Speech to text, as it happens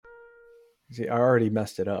See, I already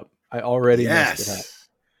messed it up. I already messed it up.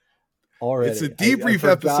 Already. It's a debrief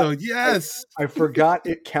episode. Yes. I forgot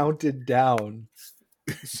it counted down.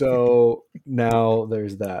 So now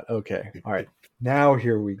there's that. Okay. All right. Now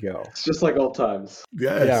here we go. It's just like old times.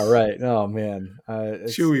 Yes. Yeah, right. Oh, man.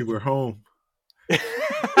 Chewy, we're home.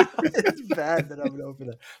 It's bad that I'm going to open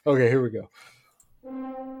it. Okay, here we go.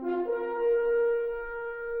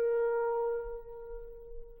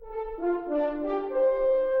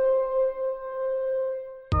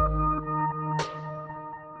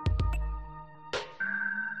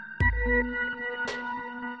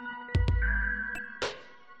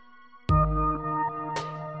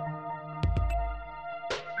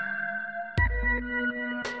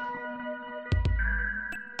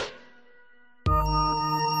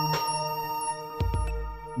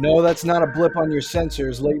 No, that's not a blip on your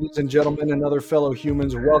sensors. Ladies and gentlemen and other fellow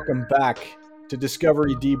humans, welcome back to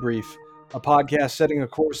Discovery Debrief, a podcast setting a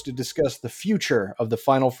course to discuss the future of the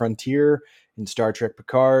final frontier in Star Trek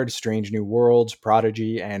Picard, Strange New Worlds,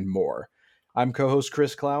 Prodigy, and more. I'm co-host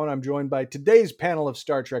Chris Clow, and I'm joined by today's panel of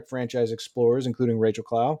Star Trek franchise explorers, including Rachel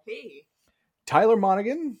Clow. Hey. Tyler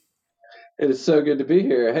Monaghan. It is so good to be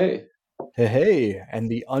here. Hey. Hey, and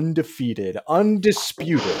the undefeated,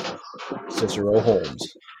 undisputed Cicero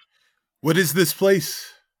Holmes. What is this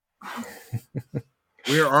place?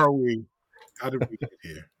 Where are we? How did we get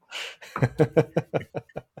here?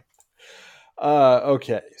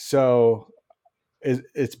 Okay, so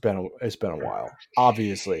it's been a while.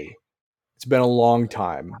 Obviously, it's been a long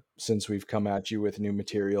time since we've come at you with new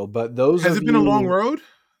material. But has it been a long road?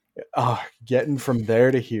 Getting from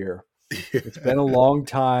there to here, it's been a long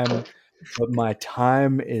time. But my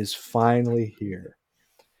time is finally here.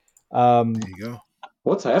 There you go.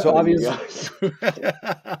 What's happening, so obviously,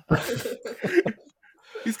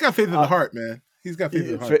 he's got faith in the heart, man. He's got faith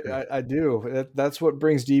in the heart. I do. That's what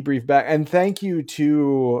brings Debrief back. And thank you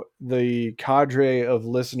to the cadre of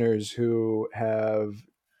listeners who have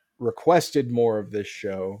requested more of this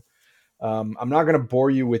show. I'm not going to bore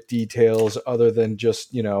you with details other than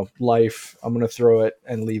just, life. I'm going to throw it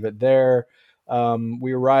and leave it there.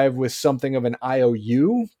 We arrive with something of an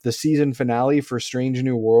IOU. The season finale for Strange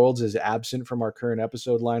New Worlds is absent from our current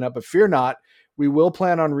episode lineup, but fear not, we will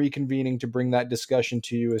plan on reconvening to bring that discussion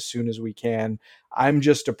to you as soon as we can. I'm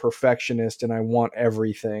just a perfectionist and I want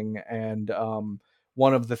everything. And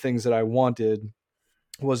one of the things that I wanted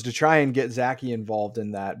was to try and get Zachy involved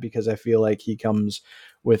in that because I feel like he comes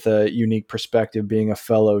with a unique perspective being a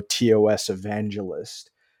fellow TOS evangelist.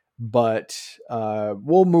 But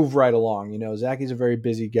we'll move right along. Zachy's a very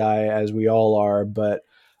busy guy, as we all are, but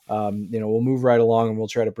we'll move right along and we'll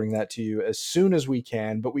try to bring that to you as soon as we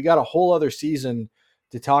can. But we got a whole other season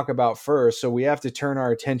to talk about first, so we have to turn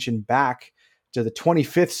our attention back to the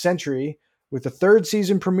 25th century with the third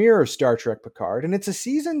season premiere of Star Trek Picard. And it's a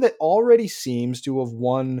season that already seems to have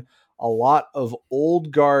won a lot of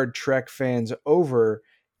old guard Trek fans over,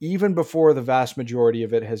 even before the vast majority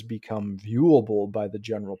of it has become viewable by the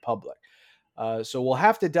general public. So we'll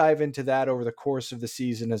have to dive into that over the course of the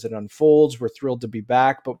season as it unfolds. We're thrilled to be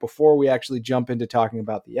back. But before we actually jump into talking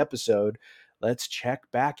about the episode, let's check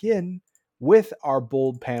back in with our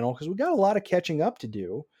bold panel because we got a lot of catching up to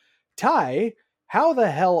do. Ty, how the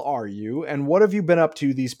hell are you? And what have you been up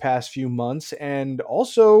to these past few months? And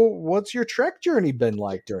also, what's your Trek journey been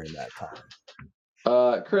like during that time?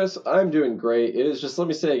 Chris, I'm doing great. It is just, let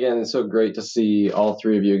me say again, it's so great to see all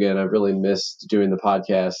three of you again. I've really missed doing the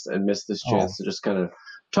podcast and missed this chance to just kind of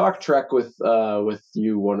talk Trek with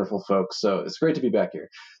you wonderful folks. So it's great to be back here.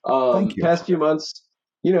 Thank you. Past few months,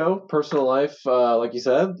 personal life, like you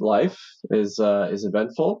said, life is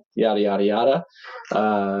eventful, yada, yada,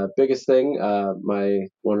 yada. Biggest thing, my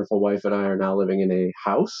wonderful wife and I are now living in a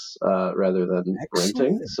house rather than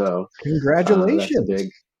renting. So congratulations. That's a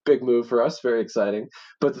big move for us. Very exciting.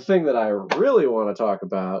 But the thing that I really want to talk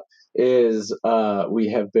about is we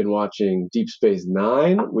have been watching Deep Space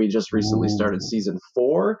Nine. We just recently started season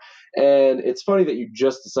 4. And it's funny that you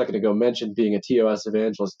just a second ago mentioned being a TOS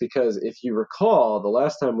evangelist, because if you recall, the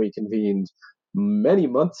last time we convened many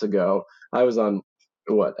months ago, I was on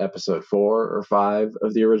episode 4 or 5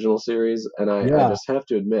 of the original series. And I just have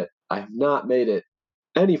to admit, I have not made it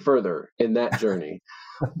any further in that journey.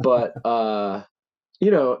 But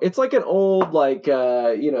it's like an old,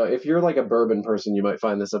 if you're like a bourbon person, you might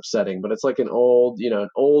find this upsetting, but it's like an old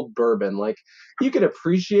bourbon. Like, you can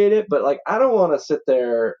appreciate it, but like, I don't want to sit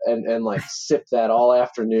there and like sip that all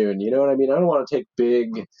afternoon. You know what I mean? I don't want to take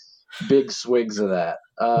big swigs of that.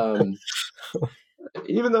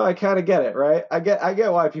 Even though I kind of get it, right? I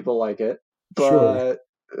get why people like it, but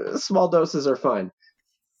small doses are fine.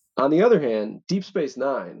 On the other hand, Deep Space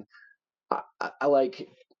Nine, I like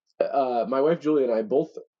my wife Julie and I both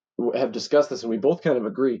have discussed this, and we both kind of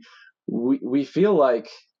agree. We feel like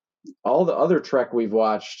all the other Trek we've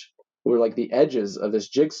watched were like the edges of this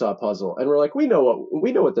jigsaw puzzle, and we're like, we know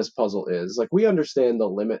what this puzzle is. Like, we understand the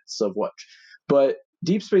limits of what, but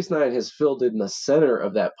Deep Space Nine has filled in the center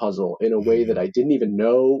of that puzzle in a way that I didn't even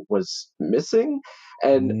know was missing,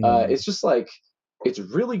 and it's just like it's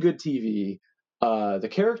really good TV. The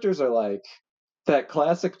characters are like that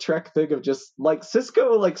classic Trek thing of just like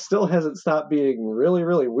Cisco like still hasn't stopped being really,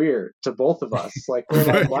 really weird to both of us. Like, we're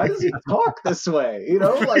like, why does he talk this way? You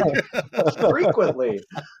know, like frequently.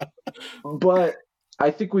 But I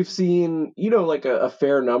think we've seen, like a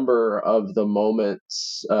fair number of the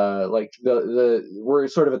moments, like the we're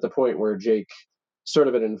sort of at the point where Jake sort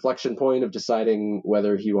of an inflection point of deciding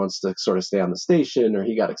whether he wants to sort of stay on the station, or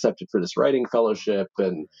he got accepted for this writing fellowship,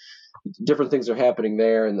 and different things are happening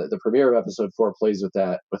there. And the premiere of episode 4 plays with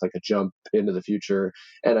that, with like a jump into the future.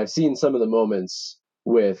 And I've seen some of the moments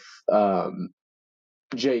with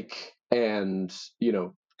Jake and,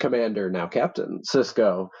 Commander, now Captain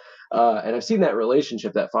Cisco. And I've seen that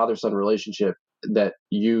relationship, that father-son relationship that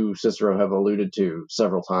you, Cicero, have alluded to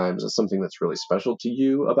several times as something that's really special to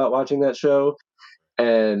you about watching that show.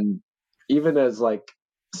 And even as like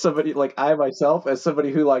somebody, like I myself, as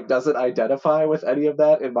somebody who like doesn't identify with any of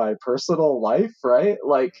that in my personal life, right?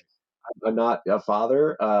 Like, I'm not a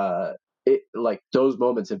father. It, like, those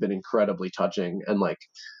moments have been incredibly touching, and like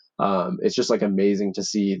it's just like amazing to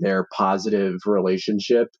see their positive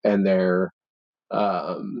relationship and their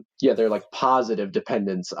their like positive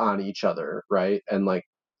dependence on each other, right? And like,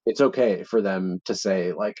 it's okay for them to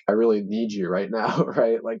say like, I really need you right now,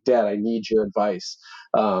 right? Like, Dad, I need your advice.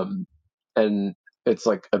 And it's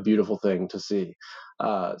like a beautiful thing to see.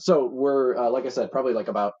 So we're like I said, probably like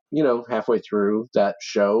about halfway through that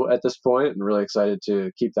show at this point, and really excited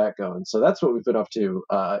to keep that going. So that's what we've been up to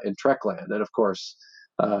in Trekland, and of course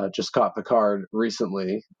just caught Picard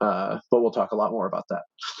recently, but we'll talk a lot more about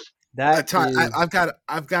that. Ty,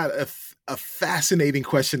 I've got a fascinating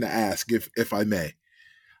question to ask, if I may.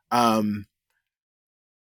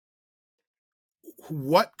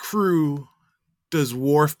 What crew does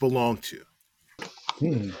Worf belong to?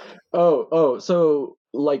 So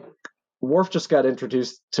like, Worf just got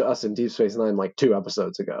introduced to us in Deep Space Nine like 2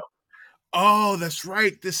 episodes ago. Oh, that's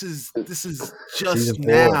right. This is just Season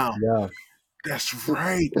 4, now. yeah. That's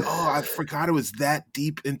right. Oh, I forgot it was that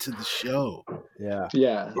deep into the show. Yeah.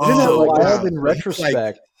 Yeah. Isn't it So, wild in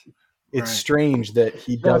retrospect? It's right. strange that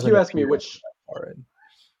he now, doesn't. if you ask me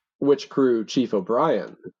which crew Chief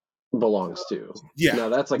O'Brien belongs to, now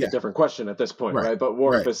that's like a different question at this point, right? But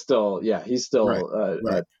Worf is still, he's still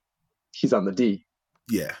he's on the D.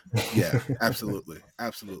 Yeah, absolutely.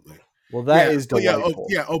 Well, that is delightful.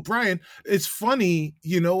 O'Brien. It's funny,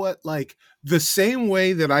 you know what? Like, the same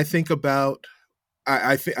way that I think about,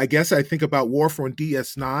 I guess I think about Worf on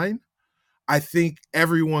DS9. I think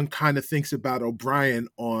everyone kind of thinks about O'Brien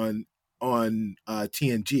on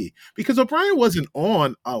TNG, because O'Brien wasn't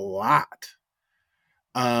on a lot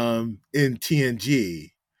in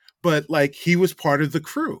TNG, but like, he was part of the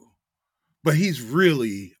crew. But he's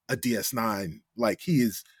really a DS9. Like, he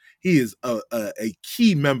is a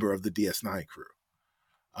key member of the DS9 crew.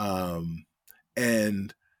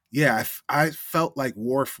 And yeah, I felt like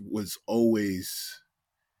Worf was always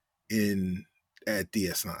at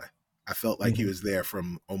DS9. I felt like he was there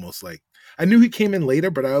from almost like, I knew he came in later,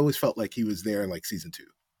 but I always felt like he was there in like season 2.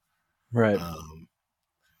 Right.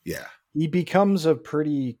 Yeah. He becomes a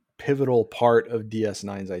pretty pivotal part of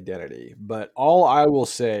DS9's identity. But all I will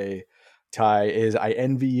say, Ty, is I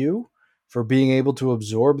envy you for being able to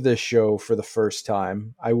absorb this show for the first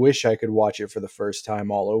time. I wish I could watch it for the first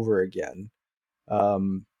time all over again.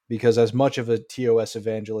 Because as much of a TOS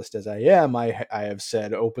evangelist as I am, I have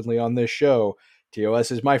said openly on this show,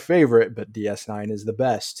 TOS is my favorite, but DS9 is the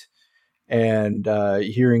best. And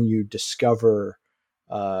hearing you discover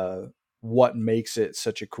what makes it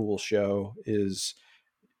such a cool show is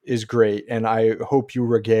great. And I hope you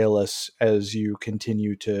regale us as you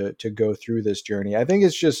continue to go through this journey. I think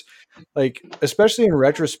it's just like, especially in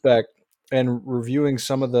retrospect and reviewing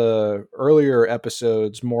some of the earlier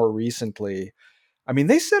episodes more recently, I mean,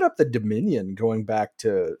 they set up the Dominion going back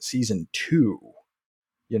to season 2.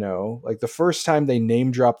 Like, the first time they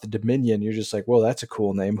name drop the Dominion, you're just like, well, that's a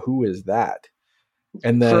cool name. Who is that?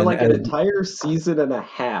 And then for like an entire season and a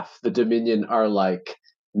half, the Dominion are like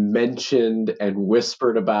mentioned and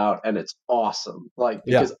whispered about, and it's awesome. Like,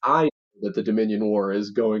 because I know that the Dominion War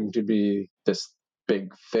is going to be this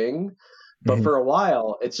big thing, but for a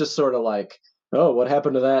while, it's just sort of like, oh, what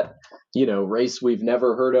happened to that, race we've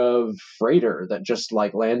never heard of freighter that just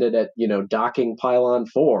like landed at, docking pylon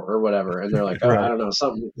 4 or whatever. And they're like, oh, I Right. don't know,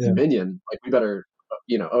 something with Yeah. Dominion. Like we better,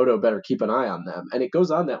 Odo better keep an eye on them. And it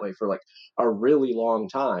goes on that way for like a really long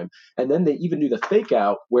time. And then they even do the fake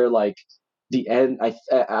out where like the end,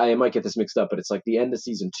 I might get this mixed up, but it's like the end of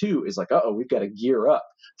season 2 is like, oh, we've got to gear up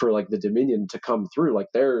for like the Dominion to come through. Like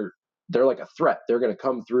they're like a threat. They're going to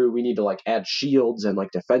come through. We need to like add shields and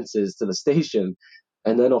like defenses to the station.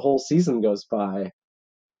 And then a whole season goes by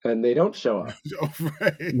and they don't show up.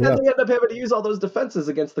 Right. And they end up having to use all those defenses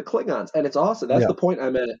against the Klingons. And it's awesome. That's the point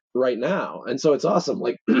I'm at right now. And so it's awesome.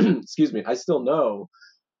 Like, excuse me, I still know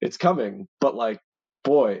it's coming, but like,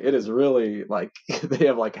 boy, it is really like they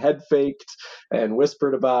have like head faked and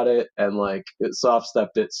whispered about it and like it soft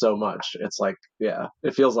stepped it so much. It's like, yeah,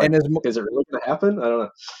 it feels like, is it really going to happen? I don't know.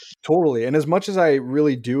 Totally. And as much as I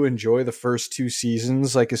really do enjoy the first 2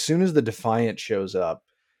 seasons, like as soon as the Defiant shows up,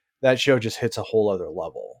 that show just hits a whole other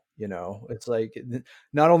level. It's like,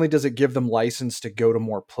 not only does it give them license to go to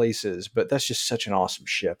more places, but that's just such an awesome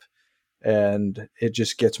ship. And it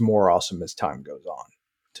just gets more awesome as time goes on,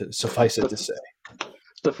 to suffice it to say.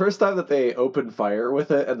 The first time that they open fire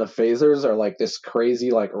with it and the phasers are like this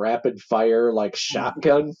crazy, like rapid fire, like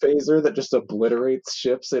shotgun phaser that just obliterates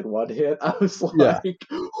ships in one hit, I was like,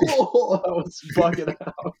 oh, I was bugging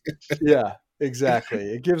out. Yeah,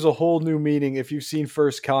 exactly. It gives a whole new meaning. If you've seen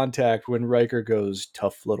First Contact, when Riker goes,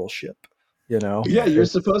 tough little ship, Yeah, you're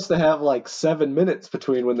supposed to have like 7 minutes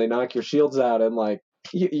between when they knock your shields out and like,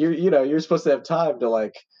 you're supposed to have time to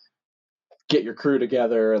like get your crew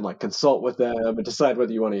together and like consult with them and decide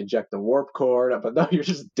whether you want to eject the warp core. But no, you're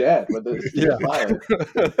just dead with the fire.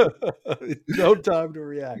 No time to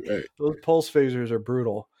react. Right. Those pulse phasers are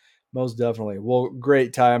brutal. Most definitely. Well,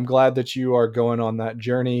 great, Ty. I'm glad that you are going on that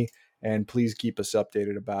journey, and please keep us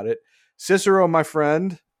updated about it. Cicero, my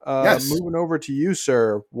friend, yes. Moving over to you,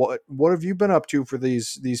 sir. What have you been up to for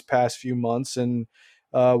these past few months, and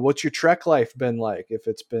what's your Trek life been like? If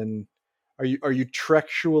it's been Are you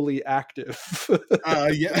Trektually active?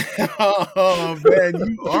 Yeah. Oh man,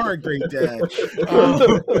 you are a great dad.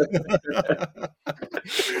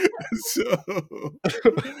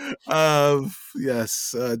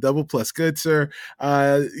 Yes, double plus, good sir.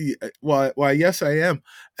 Why, yes, I am,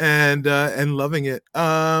 and loving it.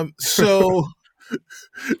 Let's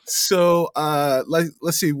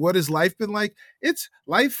see, what has life been like? It's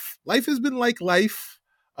life. Life has been like life.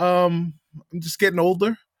 I'm just getting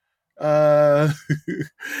older. And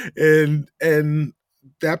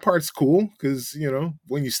that part's cool because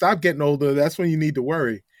when you stop getting older, that's when you need to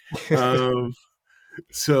worry.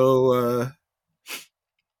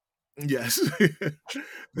 Yes.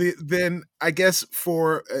 Then I guess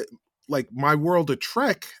for like my world of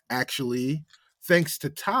Trek, actually, thanks to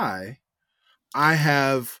Ty, I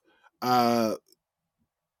have gotten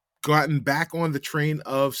back on the train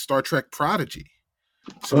of Star Trek Prodigy.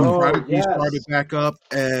 So Prodigy started back up,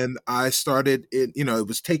 and I started it. It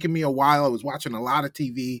was taking me a while. I was watching a lot of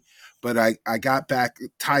TV, but I got back.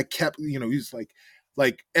 Ty kept, he's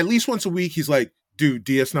like at least once a week. He's like, dude,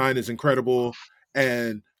 DS9 is incredible.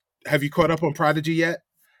 And have you caught up on Prodigy yet?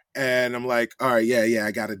 And I'm like, all right, yeah,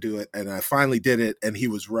 I got to do it. And I finally did it, and he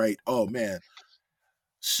was right. Oh man.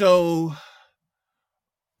 So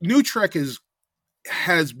New Trek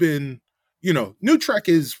has been, New Trek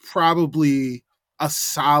is probably a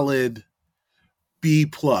solid B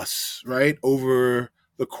plus, right? Over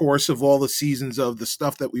the course of all the seasons of the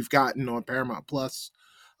stuff that we've gotten on Paramount Plus.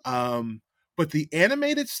 But the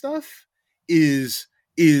animated stuff is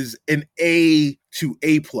an A to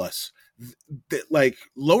A plus. Like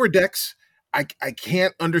Lower Decks, I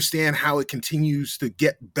can't understand how it continues to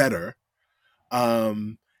get better.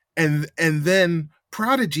 And then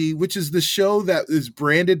Prodigy, which is the show that is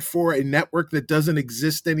branded for a network that doesn't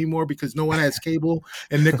exist anymore because no one has cable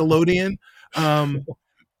and Nickelodeon,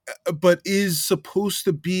 but is supposed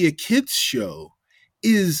to be a kids show,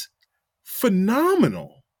 is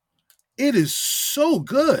phenomenal. It is so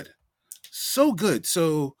good. So good.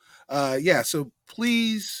 So, so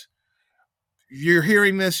please, you're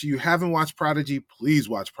hearing this, you haven't watched Prodigy, please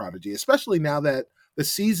watch Prodigy, especially now that the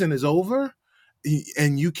season is over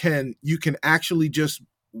and you can actually just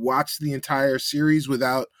watch the entire series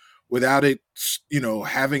without it,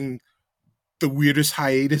 having the weirdest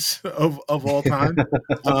hiatus of all time.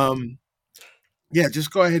 Just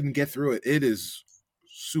go ahead and get through it. It is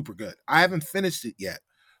super good. I haven't finished it yet,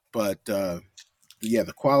 but the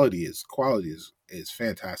quality is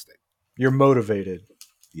fantastic. You're motivated.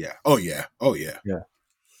 Yeah. Oh yeah. Yeah.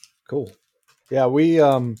 Cool. Yeah,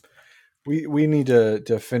 We need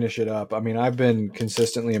to finish it up. I mean, I've been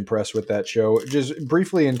consistently impressed with that show. Just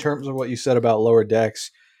briefly, in terms of what you said about Lower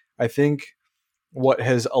Decks, I think what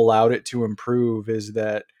has allowed it to improve is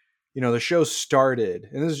that, the show started,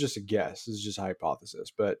 and this is just a guess, this is just a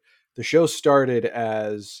hypothesis, but the show started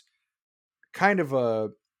as kind of a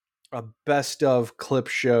best of clip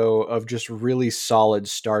show of just really solid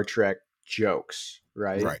Star Trek jokes,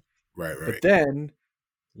 right? Right. But then,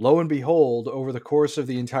 lo and behold, over the course of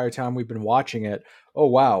the entire time we've been watching it, oh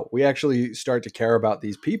wow, we actually start to care about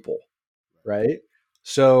these people, right?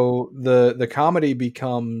 So the comedy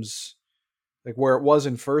becomes like where it was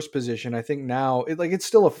in first position. I think now it's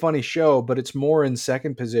still a funny show, but it's more in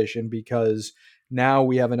second position because now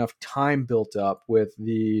we have enough time built up with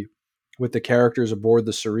the characters aboard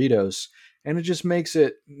the Cerritos, and it just makes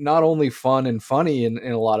it not only fun and funny in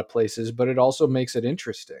a lot of places, but it also makes it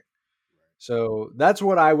interesting. So that's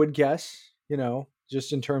what I would guess,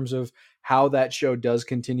 just in terms of how that show does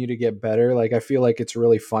continue to get better. Like, I feel like it's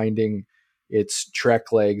really finding its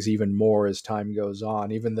Trek legs even more as time goes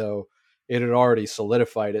on, even though it had already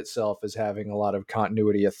solidified itself as having a lot of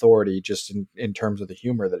continuity authority just in terms of the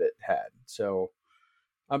humor that it had. So,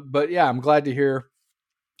 but yeah, I'm glad to hear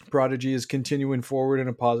Prodigy is continuing forward in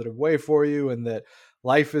a positive way for you and that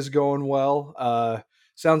life is going well.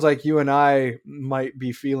 Sounds like you and I might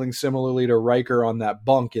be feeling similarly to Riker on that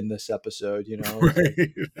bunk in this episode.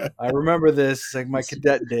 Right. I remember this like my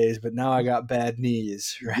cadet days, but now I got bad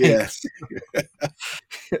knees. Right? Yes.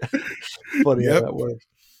 Funny how that works.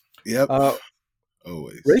 Yep.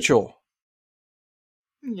 Always. Rachel.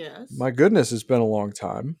 Yes. My goodness, it's been a long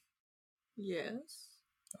time. Yes.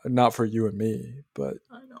 Not for you and me, but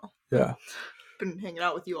I know. Yeah. Been hanging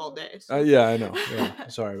out with you all day. So. Yeah, I know. Yeah,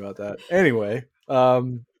 sorry about that. Anyway,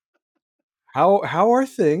 how are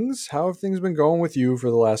things? How have things been going with you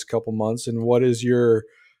for the last couple months, and what is your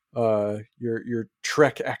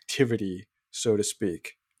Trek activity, so to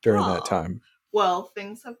speak, during that time? Well,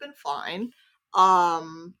 things have been fine.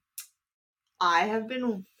 I have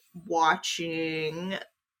been watching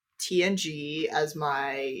TNG as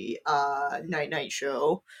my night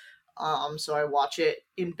show. So I watch it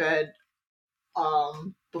in bed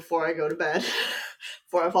before I go to bed,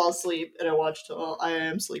 before I fall asleep, and I watch till I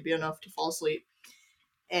am sleepy enough to fall asleep.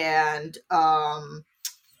 And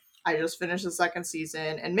I just finished the second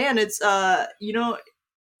season, and man, it's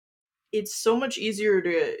it's so much easier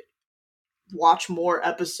to watch more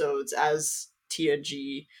episodes as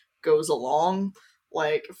TNG goes along.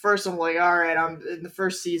 Like, first I'm like, all right, I'm in the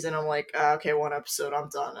first season, I'm like, okay, one episode, I'm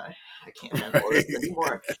done. I can't handle this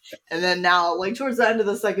anymore. And then now, like, towards the end of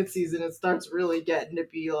the second season, it starts really getting to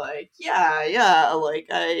be like, yeah, like,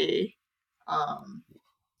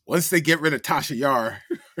 once they get rid of Tasha Yar.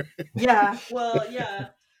 Yeah, well, yeah.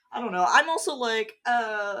 I don't know. I'm also like,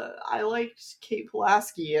 I liked Kate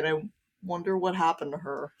Pulaski, and I wonder what happened to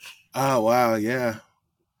her. Oh, wow, yeah.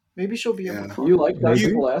 Maybe she'll be able to. You like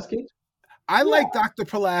Dr. Pulaski? I like Dr.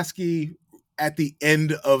 Pulaski at the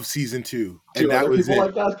end of season 2. And that was people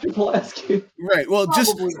like Dr. Pulaski. Right. Well, probably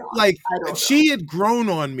just not. Like she had grown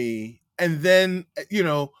on me, and then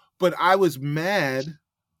but I was mad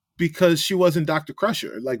because she wasn't Dr.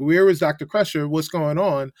 Crusher. Like, where was Dr. Crusher? What's going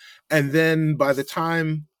on? And then by the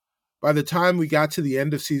time we got to the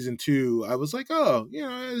end of season 2, I was like, oh,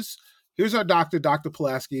 here's our doctor, Dr.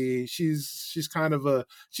 Pulaski. She's kind of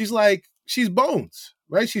she's Bones,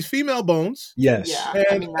 right? She's female Bones. Yes. Yeah.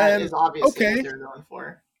 That is obviously what they're going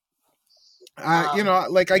for.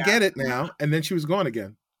 I get it now. And then she was gone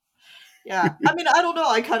again. Yeah. I don't know.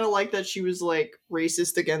 I kind of like that she was like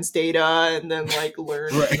racist against Data and then like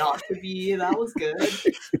learned not to be. That was good.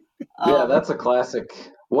 Yeah, that's a classic.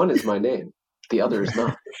 One is my name. The other is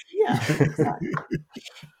not. Yeah, exactly.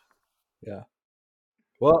 Yeah.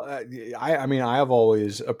 Well, I have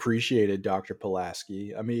always appreciated Dr.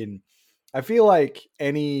 Pulaski. I feel like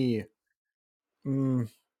any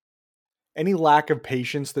lack of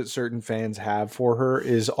patience that certain fans have for her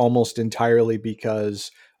is almost entirely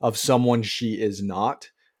because of someone she is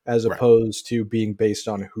not, as opposed to being based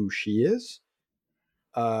on who she is.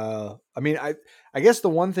 I guess the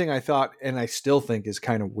one thing I thought, and I still think is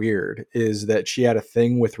kind of weird, is that she had a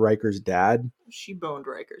thing with Riker's dad. She boned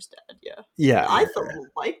Riker's dad, yeah. Yeah. I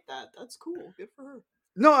like that. That's cool. Good for her.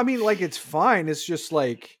 No, it's fine. It's just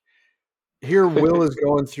like, here Will is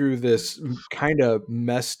going through this kind of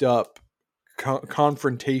messed up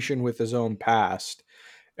confrontation with his own past,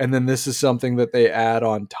 and then this is something that they add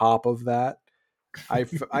on top of that. I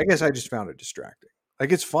guess I just found it distracting.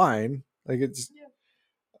 Like, it's fine. Like, it's... Yeah.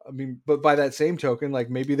 But by that same token, like,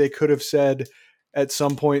 maybe they could have said at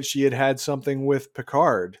some point she had something with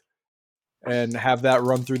Picard, and have that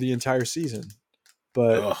run through the entire season.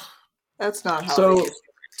 But Ugh. That's not how So- they use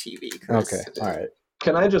TV, Chris. okay, all right.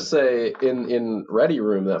 Can I just say, in Ready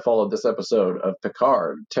Room that followed this episode of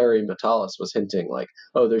Picard, Terry Matalas was hinting like,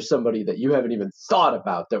 "Oh, there's somebody that you haven't even thought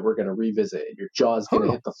about that we're going to revisit. Your jaw's going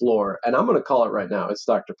to hit the floor." And I'm going to call it right now. It's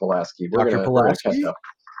Dr. Pulaski. We're Dr. going to Pulaski? catch up.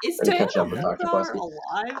 Is We're gonna catch Diana up with Dr. Muldaur Pulaski.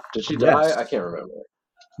 alive? Did she Yes. die? I can't remember.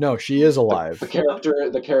 No, she is alive. The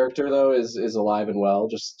character though is alive and well.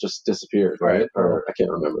 Just disappeared, right? Right. Or I can't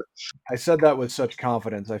remember. I said that with such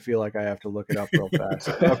confidence. I feel like I have to look it up real fast.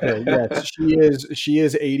 Okay, yes, she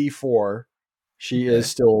is 84. She is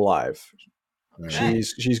still alive. Right.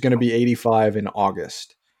 She's going to be 85 in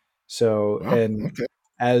August. So, Wow, and okay.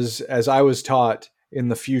 as I was taught in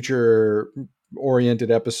the future oriented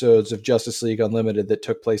episodes of Justice League Unlimited that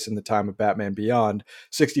took place in the time of Batman Beyond,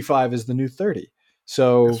 65 is the new 30.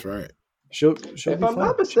 So That's right. she'll If be I'm fine.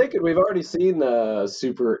 not mistaken, we've already seen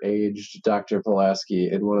super aged Dr. Pulaski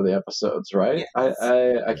in one of the episodes, right? Yes.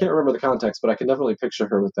 I can't remember the context, but I can definitely picture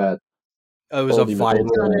her with that. It was a Oldie viral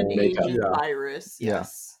but Done an makeup. aging Yeah. virus, Yeah.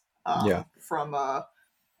 yes. Yeah. From a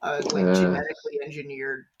Yeah. genetically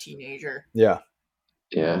engineered teenager. Yeah.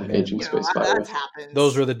 Yeah, Yeah. aging You know, space that virus. happens.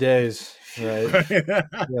 Those were the days, right?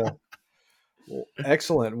 Yeah. Well,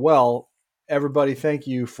 excellent. Well, everybody, thank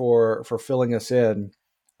you for filling us in.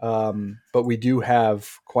 But we do have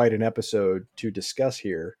quite an episode to discuss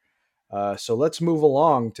here. So let's move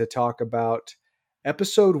along to talk about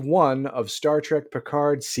episode 1 of Star Trek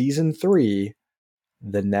Picard season 3,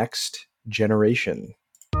 The Next Generation.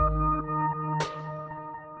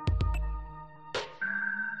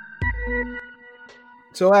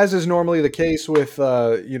 So, as is normally the case with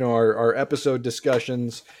our episode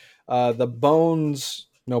discussions, the bones,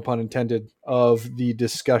 no pun intended, of the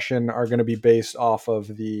discussion are going to be based off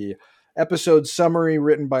of the episode summary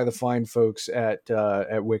written by the fine folks at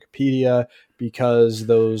Wikipedia, because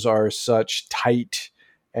those are such tight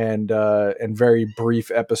and very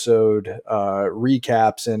brief episode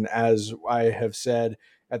recaps. And as I have said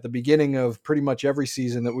at the beginning of pretty much every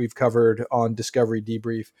season that we've covered on Discovery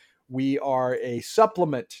Debrief, we are a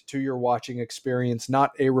supplement to your watching experience,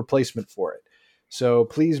 not a replacement for it. So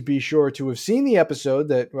please be sure to have seen the episode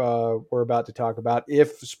that we're about to talk about,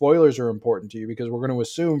 if spoilers are important to you, because we're going to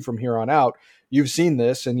assume from here on out you've seen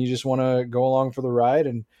this and you just want to go along for the ride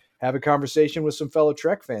and have a conversation with some fellow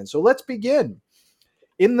Trek fans. So let's begin.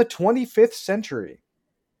 In the 25th century,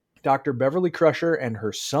 Dr. Beverly Crusher and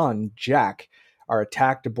her son, Jack, are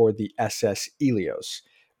attacked aboard the SS Ilios.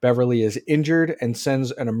 Beverly is injured and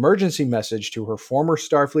sends an emergency message to her former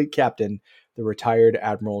Starfleet captain, the retired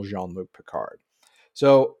Admiral Jean-Luc Picard.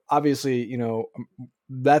 So obviously,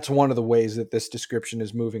 that's one of the ways that this description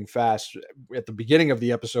is moving fast. At the beginning of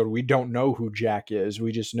the episode, we don't know who Jack is.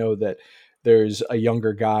 We just know that there's a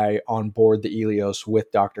younger guy on board the Ilios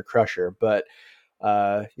with Dr. Crusher. But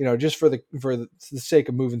just for the sake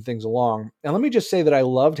of moving things along. And let me just say that I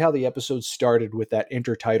loved how the episode started with that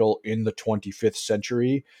intertitle, In the 25th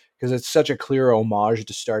Century, because it's such a clear homage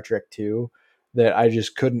to Star Trek II that I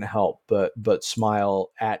just couldn't help but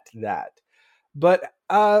smile at that. But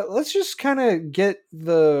let's just kind of get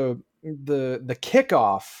the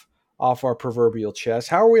kickoff off our proverbial chest.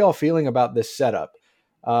 How are we all feeling about this setup?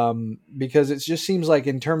 Because it just seems like,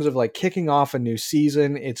 in terms of like kicking off a new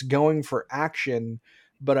season, it's going for action,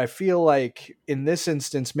 but I feel like in this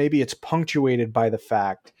instance, maybe it's punctuated by the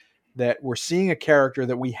fact that we're seeing a character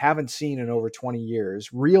that we haven't seen in over 20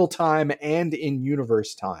 years, real time and in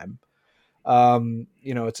universe time. But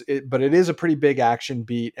it is a pretty big action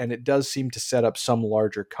beat, and it does seem to set up some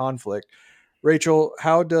larger conflict. Rachel,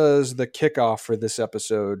 how does the kickoff for this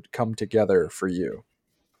episode come together for you?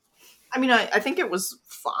 I mean, I think it was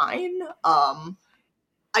fine.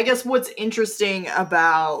 I guess what's interesting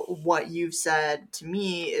about what you've said to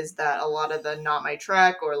me is that a lot of the Not My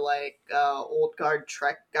Trek or like old guard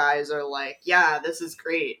Trek guys are like, yeah, this is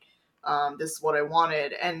great. This is what I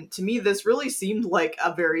wanted. And to me, this really seemed like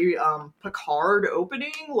a very Picard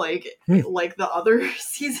opening, like the other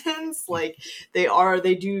seasons. Like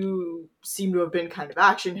they do seem to have been kind of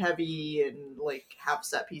action heavy and like have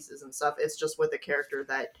set pieces and stuff. It's just with a character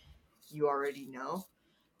that you already know,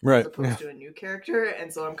 right? As opposed to a new character.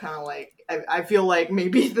 And so I'm kind of like, I feel like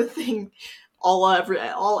maybe the thing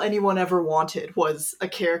all anyone ever wanted was a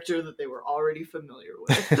character that they were already familiar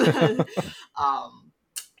with.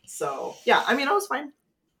 So yeah, I mean, I was fine.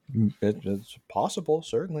 It's possible,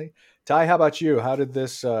 certainly. Ty, how about you? How did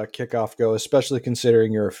this kickoff go, especially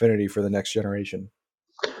considering your affinity for the Next Generation?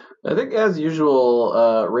 I think, as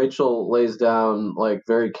usual, Rachel lays down like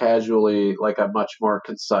very casually, like a much more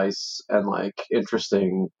concise and like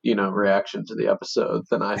interesting, reaction to the episode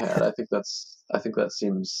than I had. I think that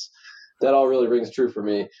all really rings true for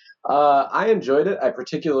me. I enjoyed it. I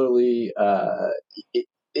particularly, it,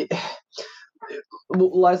 it,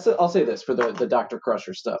 I'll say this for the Dr.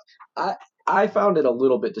 Crusher stuff. I found it a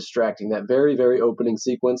little bit distracting, that very, very opening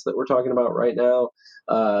sequence that we're talking about right now,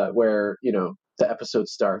 where, the episode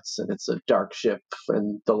starts and it's a dark ship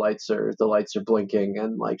and the lights are blinking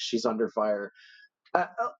and like she's under fire. I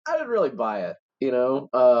didn't really buy it,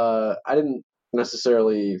 I didn't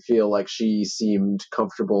necessarily feel like she seemed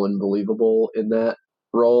comfortable and believable in that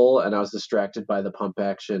role, and I was distracted by the pump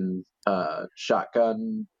action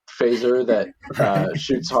shotgun phaser that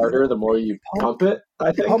shoots harder the more you pump it.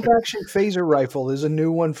 I think pump action phaser rifle is a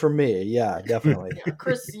new one for me. Yeah, definitely.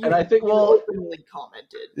 Chris, and I think you openly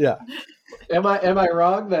commented. Yeah. Am I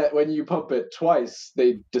wrong that when you pump it twice,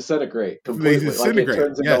 they disintegrate completely? They disintegrate. Like it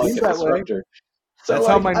turns into like a disruptor. So that's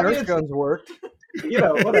how my Nerf guns worked.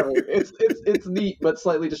 Whatever. It's neat but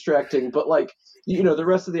slightly distracting. But like, the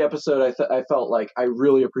rest of the episode, I felt like I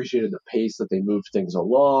really appreciated the pace that they moved things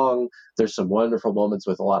along. There's some wonderful moments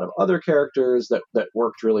with a lot of other characters that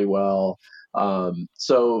worked really well.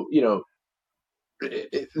 So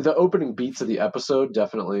the opening beats of the episode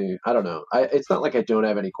definitely, I don't know. It's not like I don't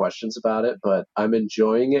have any questions about it, but I'm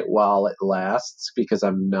enjoying it while it lasts because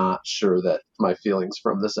I'm not sure that my feelings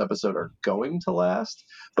from this episode are going to last.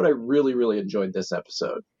 But I really, really enjoyed this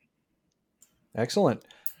episode. Excellent.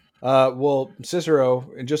 Well, Cicero,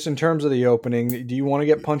 just in terms of the opening, do you want to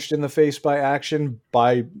get punched in the face by action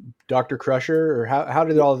by Dr. Crusher, or how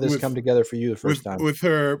did all of this come together for you the first time? With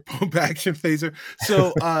her pump action phaser.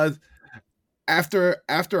 So after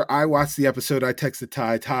I watched the episode, I texted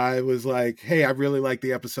Ty. Ty was like, "Hey, I really liked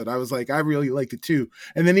the episode." I was like, "I really liked it too."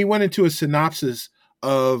 And then he went into a synopsis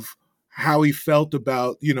of how he felt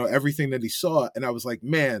about, everything that he saw. And I was like,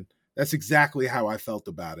 man, that's exactly how I felt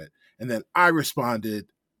about it. And then I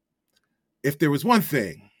responded, if there was one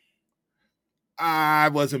thing I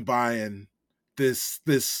wasn't buying, this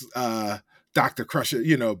Dr. Crusher,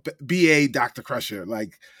 BA Dr. Crusher,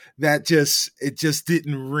 like it just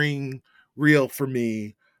didn't ring real for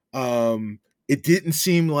me. It didn't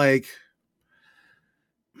seem like,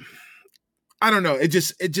 I don't know.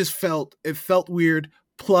 It felt weird.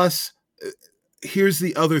 Plus, here's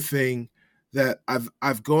the other thing that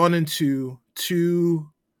I've gone into 2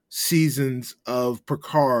 seasons of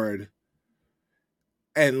Picard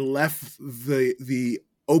and left the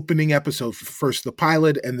opening episode, first the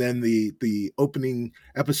pilot and then the opening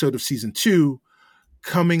episode of season 2,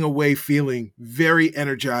 coming away feeling very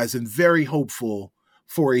energized and very hopeful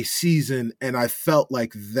for a season. And I felt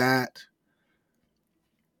like that,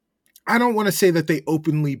 I don't want to say that they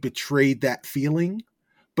openly betrayed that feeling,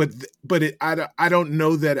 but I don't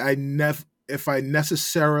know that if I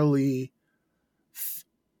necessarily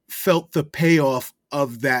felt the payoff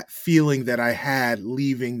of that feeling that I had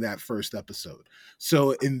leaving that first episode.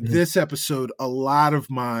 So in this episode, a lot of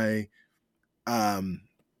my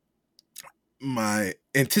my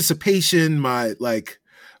anticipation, my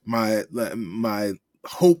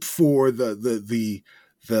hope for the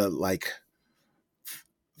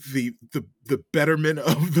betterment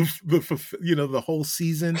of the whole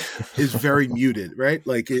season is very muted, right?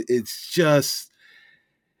 Like it's just,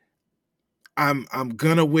 I'm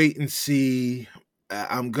gonna wait and see.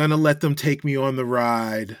 I'm gonna let them take me on the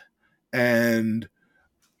ride, and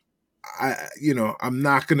I'm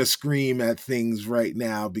not gonna scream at things right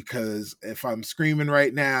now, because if I'm screaming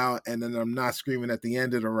right now and then I'm not screaming at the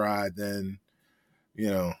end of the ride, then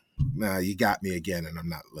nah, you got me again, and I'm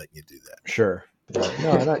not letting you do that. Sure.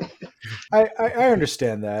 No, I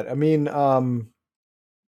understand that. I mean,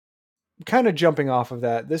 kind of jumping off of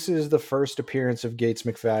that, this is the first appearance of Gates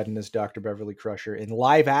McFadden as Dr. Beverly Crusher in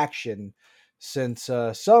live action since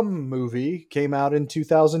some movie came out in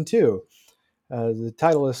 2002. The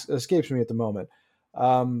title escapes me at the moment.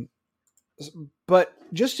 But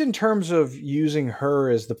just in terms of using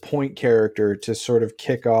her as the point character to sort of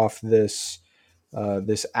kick off this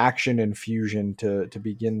action infusion to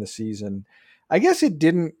begin the season, I guess it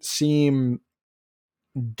didn't seem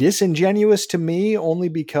disingenuous to me, only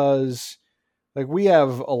because like we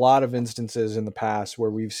have a lot of instances in the past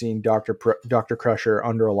where we've seen Dr. Crusher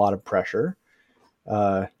under a lot of pressure,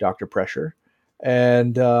 Dr. Pressure,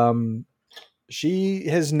 and she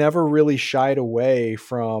has never really shied away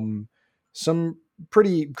from some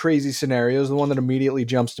pretty crazy scenarios. The one that immediately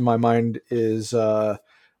jumps to my mind is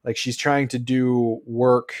like she's trying to do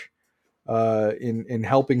work in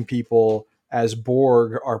helping people as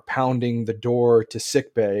Borg are pounding the door to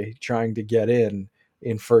sickbay, trying to get in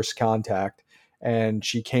First Contact. And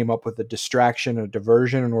she came up with a distraction, a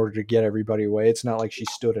diversion in order to get everybody away. It's not like she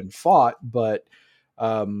stood and fought, but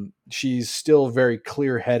she's still very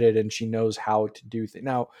clear-headed and she knows how to do things.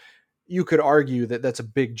 Now, you could argue that that's a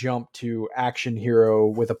big jump to action hero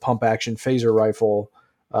with a pump action phaser rifle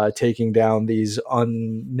taking down these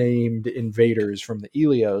unnamed invaders from the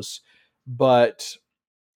Elios. But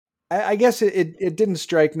I guess it didn't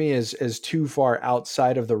strike me as too far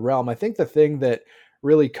outside of the realm. I think the thing that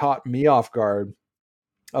really caught me off guard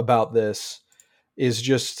about this is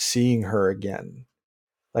just seeing her again.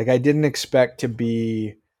 Like, I didn't expect to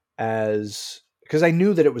be as, because I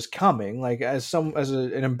knew that it was coming. Like,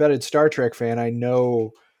 an embedded Star Trek fan, I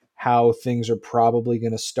know how things are probably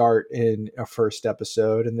going to start in a first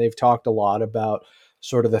episode, and they've talked a lot about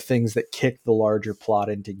sort of the things that kick the larger plot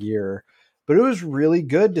into gear. But it was really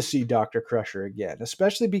good to see Dr. Crusher again,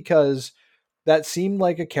 especially because that seemed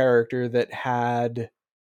like a character that had,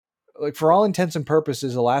 like, for all intents and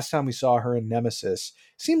purposes, the last time we saw her in Nemesis,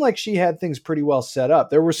 seemed like she had things pretty well set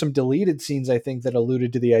up. There were some deleted scenes, I think, that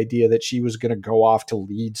alluded to the idea that she was going to go off to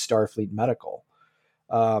lead Starfleet Medical.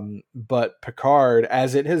 But Picard,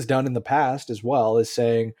 as it has done in the past as well, is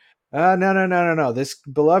saying, no. This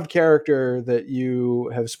beloved character that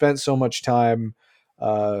you have spent so much time,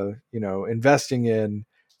 investing in,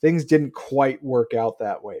 things didn't quite work out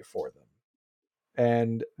that way for them.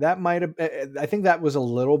 And that might have, I think that was a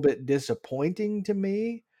little bit disappointing to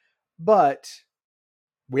me, but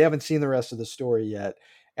we haven't seen the rest of the story yet.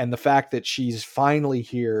 And the fact that she's finally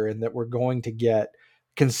here and that we're going to get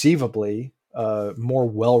conceivably a more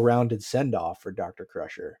well-rounded send-off for Dr.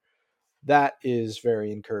 Crusher, that is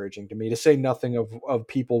very encouraging to me, to say nothing of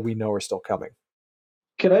people we know are still coming.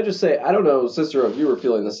 Can I just say, I don't know, Cicero, if you were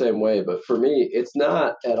feeling the same way, but for me, it's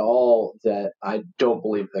not at all that I don't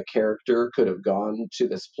believe the character could have gone to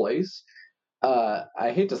this place.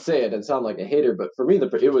 I hate to say it and sound like a hater, but for me,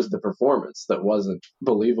 it was the performance that wasn't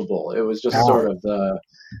believable. It was just sort of the,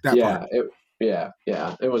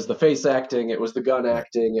 it was the face acting, it was the gun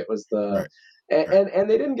acting, it was the, and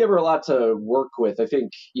they didn't give her a lot to work with. I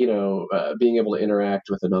think, being able to interact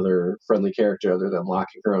with another friendly character other than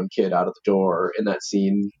locking her own kid out of the door in that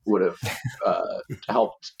scene would have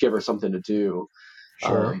helped give her something to do.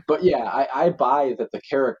 Sure. But yeah, I buy that the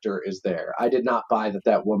character is there. I did not buy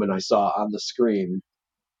that woman I saw on the screen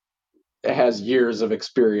has years of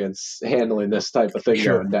experience handling this type of thing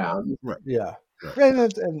going down. Right. Yeah. Right.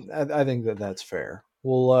 And I think that's fair.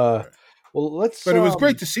 Well, let's. But it was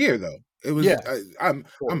great to see her, though. It was. Yeah,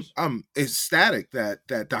 I'm ecstatic that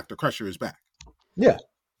Dr. Crusher is back. Yeah,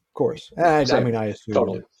 of course. I assumed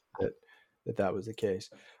totally that was the case.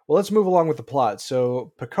 Well, let's move along with the plot.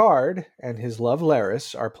 So Picard and his love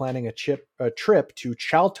Laris are planning a trip to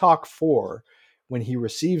Chaltok 4 when he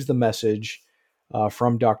receives the message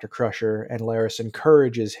from Dr. Crusher, and Laris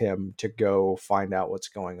encourages him to go find out what's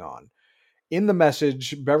going on. In the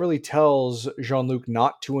message, Beverly tells Jean-Luc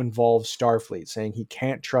not to involve Starfleet, saying he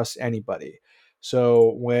can't trust anybody.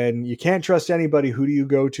 So when you can't trust anybody, who do you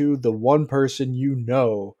go to? The one person you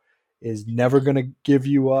know is never going to give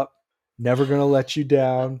you up, never going to let you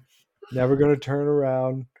down, never going to turn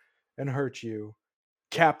around and hurt you.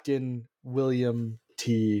 Captain William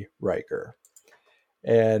T. Riker.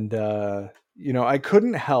 And, I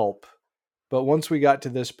couldn't help, but once we got to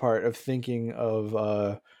this part of thinking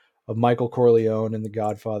of Michael Corleone in The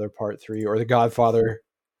Godfather Part 3, or The Godfather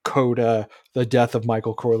Coda, The Death of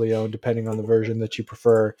Michael Corleone, depending on the version that you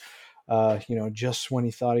prefer. Just when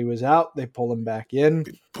he thought he was out, they pull him back in.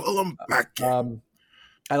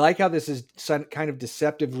 I like how this is kind of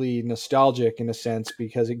deceptively nostalgic in a sense,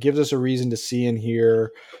 because it gives us a reason to see and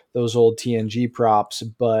hear those old TNG props.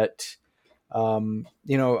 But,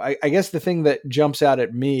 I guess the thing that jumps out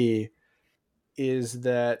at me is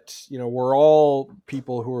that, we're all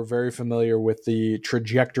people who are very familiar with the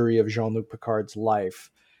trajectory of Jean-Luc Picard's life.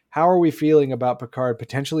 How are we feeling about Picard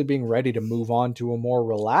potentially being ready to move on to a more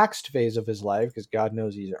relaxed phase of his life, because God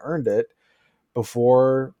knows he's earned it,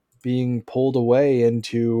 before being pulled away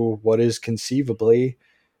into what is conceivably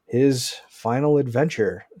his final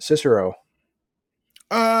adventure? Cicero.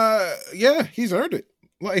 Yeah, he's earned it.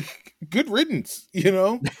 Like, good riddance,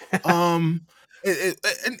 and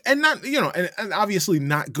not, and obviously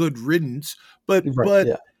not good riddance, but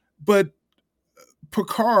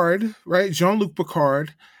Picard, right? Jean-Luc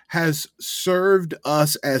Picard has served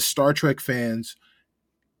us as Star Trek fans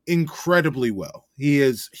incredibly well. He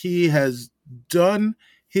has done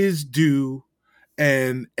his due,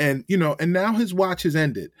 and now his watch has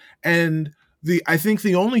ended. And I think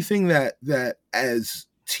the only thing that as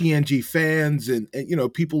TNG fans and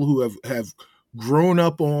people who have grown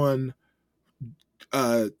up on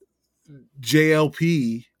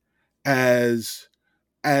JLP as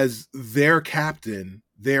their captain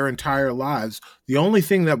their entire lives, the only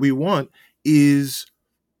thing that we want is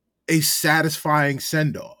a satisfying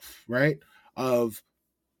send-off, right? Of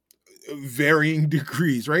varying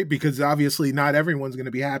degrees, right? Because obviously not everyone's going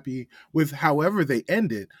to be happy with however they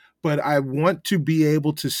end it, but I want to be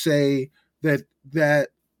able to say that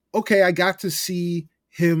okay, I got to see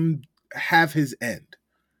him have his end,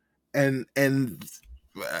 and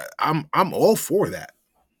I'm all for that.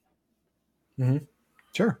 Mm-hmm.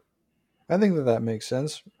 Sure, I think that makes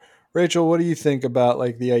sense. Rachel, what do you think about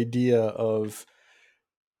like the idea of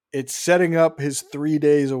it's setting up his 3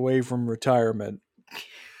 days away from retirement,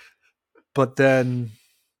 but then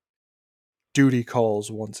duty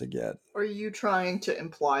calls once again? Are you trying to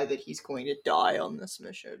imply that he's going to die on this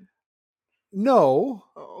mission? No.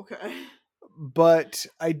 Oh, okay. But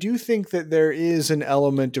I do think that there is an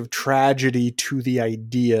element of tragedy to the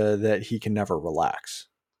idea that he can never relax,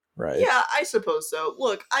 right? Yeah, I suppose so.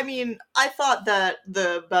 Look, I mean, I thought that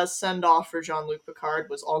the best send-off for Jean-Luc Picard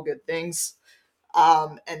was All Good Things,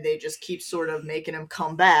 and they just keep sort of making him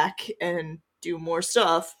come back and do more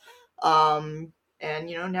stuff. And,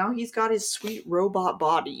 now he's got his sweet robot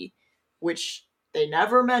body, which they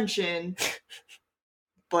never mention,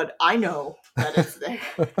 but I know that it's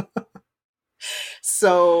there.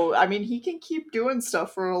 So, I mean, he can keep doing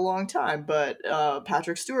stuff for a long time, but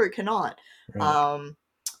Patrick Stewart cannot. Right.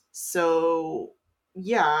 So,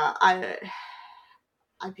 yeah, I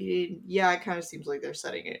mean, yeah, it kind of seems like they're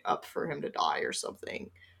setting it up for him to die or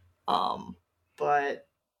something. But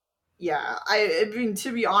yeah, I mean,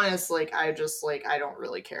 to be honest, like, I don't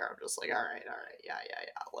really care. I'm just like, all right, yeah.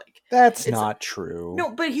 Like, that's not true. No,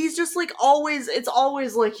 but he's just like it's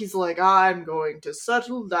always like he's like, I'm going to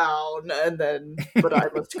settle down, but I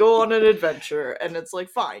must go on an adventure, and it's like,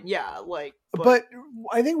 fine, yeah, like. But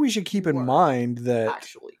I think we should keep in mind that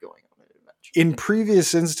actually going on an adventure in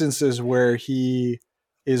previous instances where he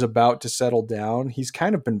is about to settle down, he's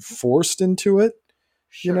kind of been forced into it.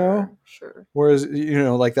 Sure. Whereas,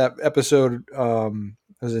 like that episode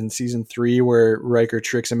was in season 3 where Riker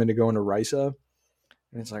tricks him into going to Risa.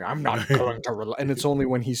 And it's like, I'm not going to and it's only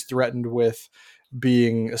when he's threatened with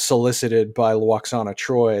being solicited by Lwaxana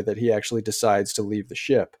Troi that he actually decides to leave the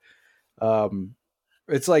ship.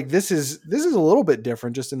 It's like, this is a little bit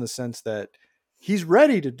different just in the sense that he's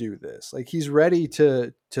ready to do this. Like, he's ready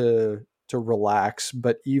to relax,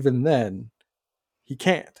 but even then he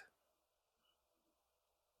can't.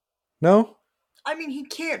 No? I mean, he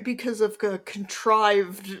can't because of a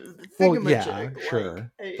contrived thingamajig. Well, yeah,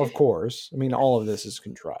 sure. Of course. I mean, all of this is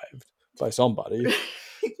contrived by somebody.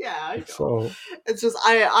 Yeah, I know. So, it's just,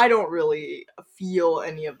 I don't really feel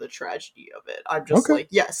any of the tragedy of it. I'm just like,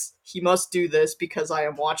 yes, he must do this because I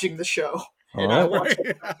am watching the show. And I want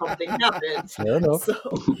something happen. Fair enough.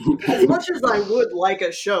 So, as much as I would like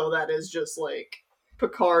a show that is just like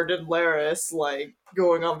Picard and Laris like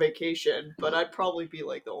going on vacation, but I'd probably be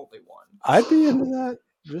like the only one. I'd be into that.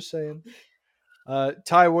 Just saying.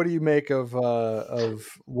 Ty, what do you make of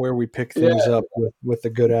where we pick things up with the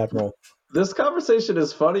Good Admiral? This conversation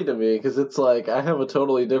is funny to me because it's like I have a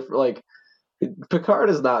totally different, like, Picard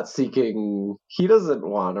is not seeking, he doesn't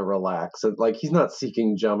want to relax, and like he's not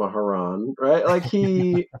seeking Jamaharan, right? Like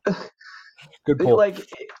he good point. Like,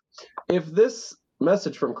 if this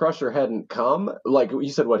message from Crusher hadn't come, like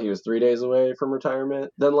you said, he was 3 days away from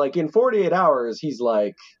retirement, then like in 48 hours he's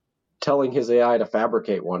like telling his AI to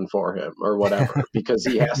fabricate one for him or whatever because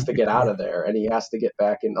he has to get out of there and he has to get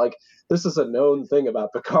back in. Like, this is a known thing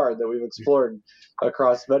about Picard that we've explored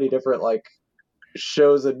across many different like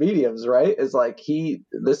shows and mediums, right? Is like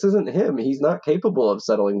this isn't him. He's not capable of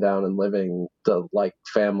settling down and living the like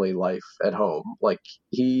family life at home. Like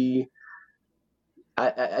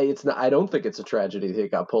I don't think it's a tragedy that he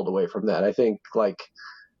got pulled away from that. I think like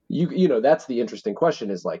that's the interesting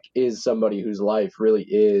question is like, is somebody whose life really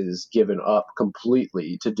is given up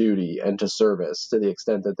completely to duty and to service to the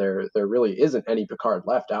extent that there really isn't any Picard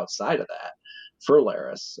left outside of that for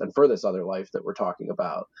Laris and for this other life that we're talking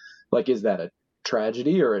about? Like, is that a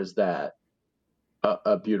tragedy or is that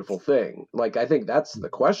a beautiful thing? Like, I think that's the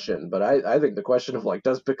question, but I think the question of like,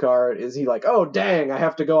 does Picard, is he like, oh dang, I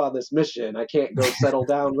have to go on this mission, I can't go settle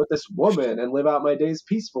down with this woman and live out my days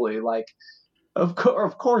peacefully? Like, of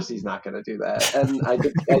course he's not going to do that. And I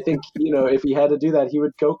think if he had to do that, he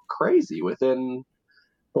would go crazy within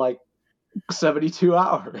like 72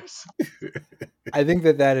 hours. I think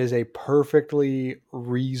that is a perfectly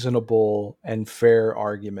reasonable and fair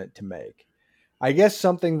argument to make. I guess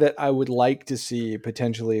something that I would like to see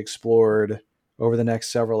potentially explored over the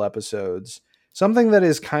next several episodes, something that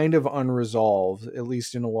is kind of unresolved, at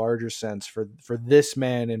least in a larger sense, for this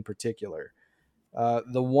man in particular.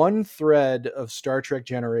 The one thread of Star Trek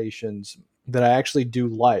Generations that I actually do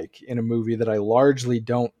like in a movie that I largely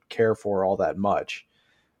don't care for all that much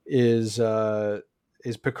is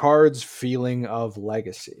Picard's feeling of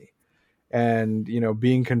legacy, and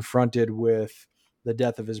being confronted with the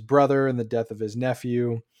death of his brother and the death of his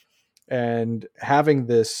nephew, and having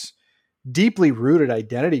this deeply rooted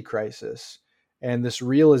identity crisis and this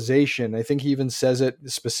realization. I think he even says it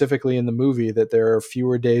specifically in the movie that there are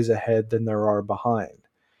fewer days ahead than there are behind.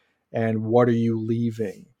 And what are you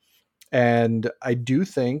leaving? And I do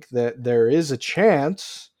think that there is a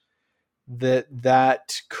chance that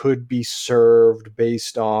that could be served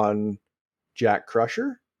based on Jack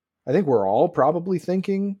Crusher. I think we're all probably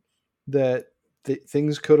thinking that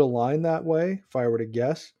things could align that way, if I were to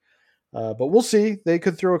guess. But we'll see. They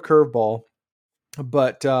could throw a curveball.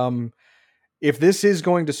 But if this is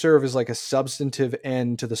going to serve as like a substantive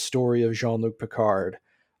end to the story of Jean-Luc Picard,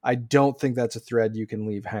 I don't think that's a thread you can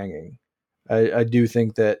leave hanging. I do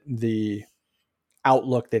think that the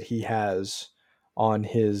outlook that he has on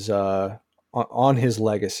his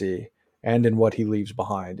legacy and in what he leaves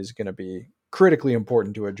behind is going to be critically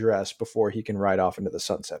important to address before he can ride off into the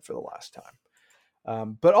sunset for the last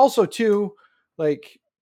time. But also, too, like,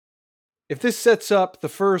 if this sets up the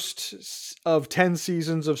first of 10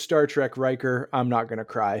 seasons of Star Trek Riker, I'm not going to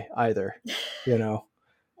cry either.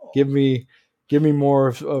 Give me more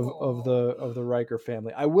of the Riker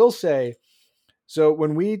family. I will say, so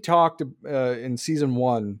when we talked in season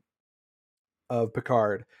 1 of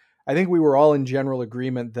Picard, I think we were all in general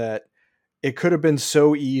agreement that it could have been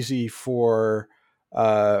so easy for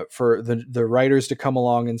the writers to come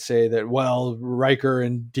along and say that, well, Riker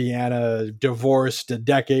and Deanna divorced a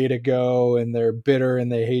decade ago and they're bitter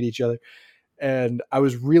and they hate each other. And I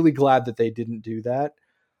was really glad that they didn't do that.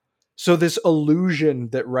 So this illusion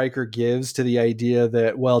that Riker gives to the idea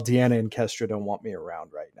that, well, Deanna and Kestra don't want me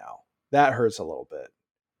around right now, that hurts a little bit.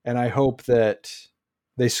 And I hope that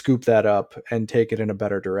they scoop that up and take it in a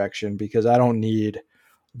better direction, because I don't need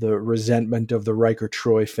the resentment of the Riker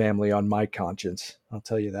Troy family on my conscience. I'll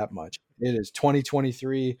tell you that much. It is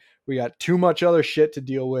 2023. We got too much other shit to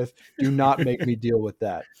deal with. Do not make me deal with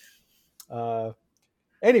that.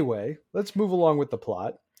 Anyway, let's move along with the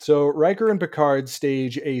plot. So Riker and Picard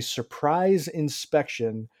stage a surprise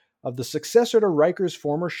inspection of the successor to Riker's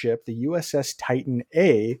former ship, the USS Titan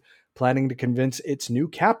A, planning to convince its new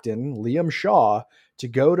captain, Liam Shaw, to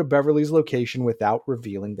go to Beverly's location without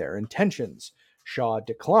revealing their intentions. Shaw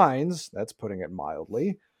declines, that's putting it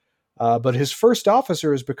mildly, but his first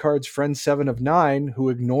officer is Picard's friend Seven of Nine, who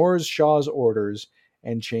ignores Shaw's orders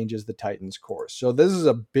and changes the Titan's course. So this is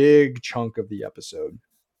a big chunk of the episode.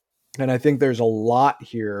 And I think there's a lot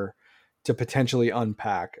here to potentially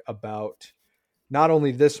unpack about not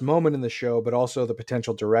only this moment in the show, but also the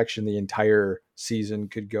potential direction the entire season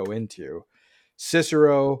could go into.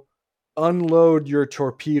 Cicero, unload your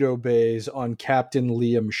torpedo bays on Captain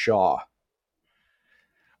Liam Shaw.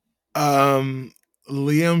 Liam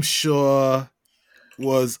Shaw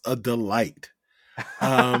was a delight.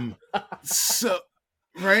 So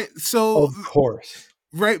of course,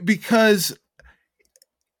 right, because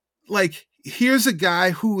like, here's a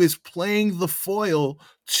guy who is playing the foil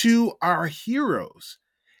to our heroes,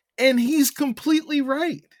 and he's completely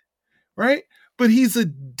right, but he's a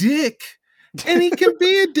dick, and he can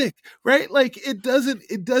be a dick, right? Like, it doesn't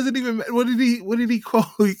even, what did he call,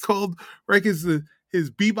 he called Rick his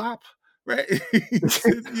bebop, right?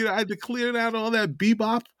 I had to clear out all that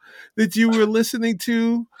bebop that you were listening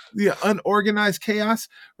to, the unorganized chaos,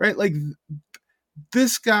 right? Like,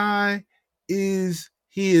 this guy is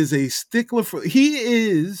a stickler for, he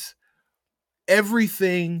is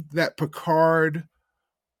everything that Picard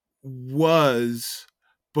was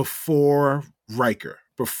before Riker,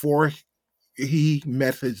 before he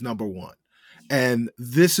met his number one. And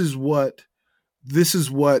this is what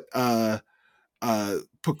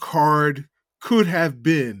Picard could have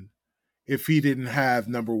been if he didn't have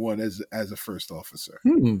number one as a first officer.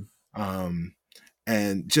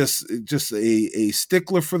 And just a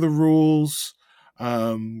stickler for the rules,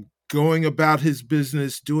 going about his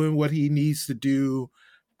business, doing what he needs to do,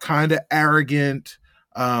 kind of arrogant,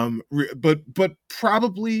 but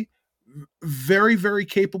probably very, very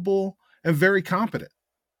capable and very competent,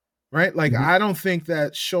 right? Like, I don't think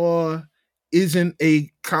that Shaw isn't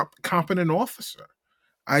a competent officer.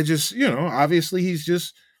 I just, obviously he's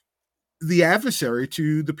just the adversary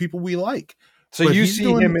to the people we like. So But you he's see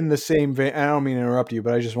doing- him in the same vein. I don't mean to interrupt you,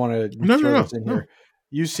 but I just want to throw this in here.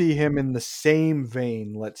 You see him in the same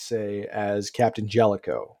vein, let's say, as Captain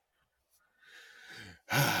Jellicoe.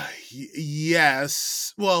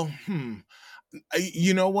 Yes. Well,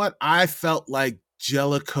 you know what? I felt like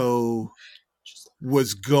Jellicoe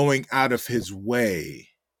was going out of his way,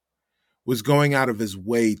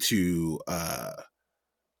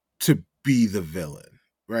 to be the villain,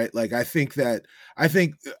 right? Like I think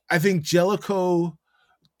Jellicoe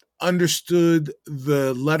understood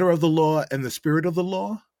the letter of the law and the spirit of the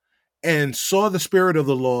law, and saw the spirit of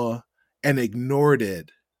the law and ignored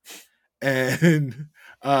it, and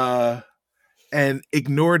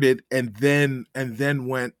ignored it, and then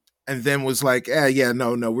went and then was like,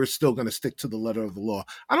 no, we're still going to stick to the letter of the law.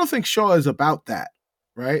 I don't think Shaw is about that,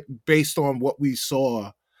 right? Based on what we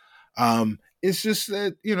saw, it's just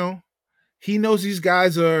that he knows these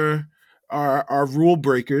guys are rule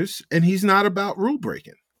breakers, and he's not about rule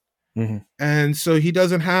breaking, and so he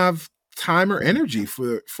doesn't have time or energy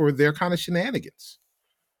for their kind of shenanigans.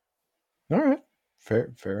 All right,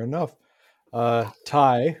 fair enough.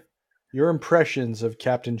 Ty, your impressions of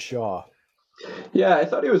Captain Shaw? Yeah, I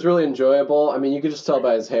thought he was really enjoyable. I mean, you could just tell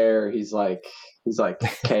by his hair. He's like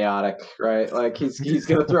chaotic, right? Like he's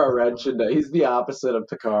gonna throw a wrench into. He's the opposite of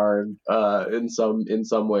Picard in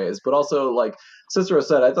some ways, but also like Cicero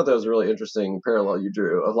said, I thought that was a really interesting parallel you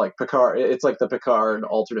drew of like Picard. It's like the Picard,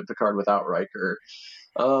 alternate Picard without Riker.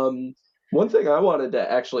 One thing I wanted to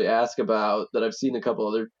actually ask about that I've seen a couple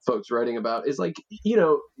other folks writing about is like,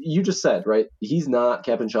 you just said, right?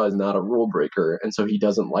 Captain Shaw is not a rule breaker. And so he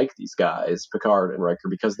doesn't like these guys, Picard and Riker,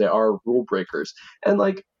 because they are rule breakers. And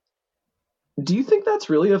like, do you think that's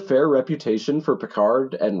really a fair reputation for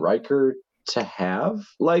Picard and Riker to have?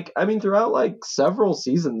 Like, I mean, throughout like several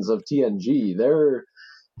seasons of TNG, they're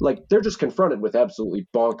just confronted with absolutely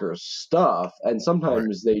bonkers stuff, and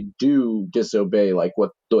sometimes they do disobey like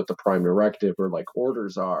what the prime directive or like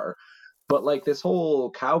orders are. But like this whole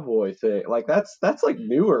cowboy thing, like that's like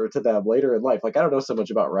newer to them later in life. Like I don't know so much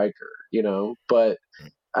about Riker, but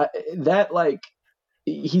that like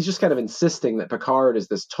he's just kind of insisting that Picard is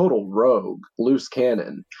this total rogue, loose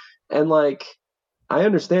cannon, and like I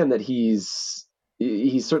understand that he's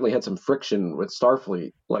certainly had some friction with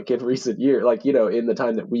Starfleet, like in recent years, like, in the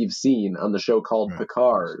time that we've seen on the show called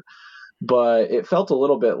Picard. But it felt a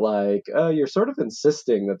little bit like, you're sort of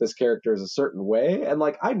insisting that this character is a certain way. And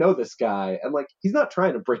like, I know this guy, and like, he's not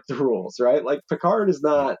trying to break the rules, right? Like Picard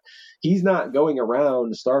he's not going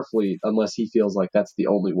around Starfleet unless he feels like that's the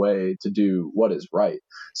only way to do what is right.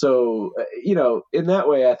 So, in that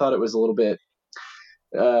way, I thought it was a little bit,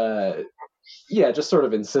 just sort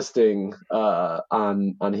of insisting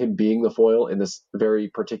on him being the foil in this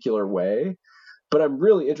very particular way. But I'm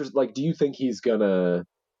really interested. Like, do you think he's gonna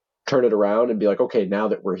turn it around and be like, okay, now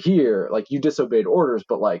that we're here, like you disobeyed orders,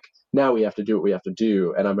 but like now we have to do what we have to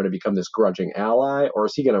do, and I'm going to become this grudging ally? Or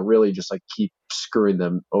is he going to really just like keep screwing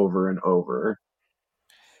them over and over?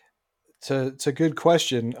 It's a good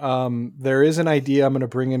question. There is an idea I'm going to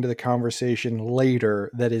bring into the conversation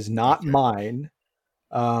later that is not mine,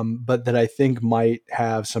 but that I think might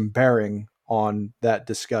have some bearing on that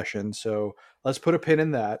discussion. So let's put a pin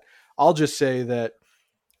in that. I'll just say that,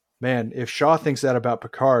 man, if Shaw thinks that about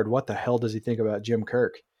Picard, what the hell does he think about Jim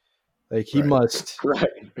Kirk? Like he must,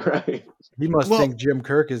 right. He must think Jim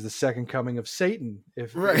Kirk is the second coming of Satan.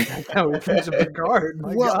 If that's how he thinks of Picard,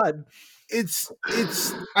 my God. It's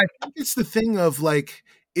I think it's the thing of like,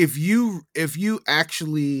 if you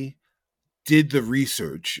actually did the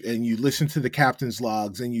research and you listened to the captain's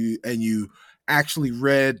logs and you actually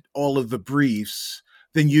read all of the briefs,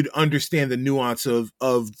 then you'd understand the nuance of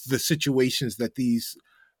the situations that these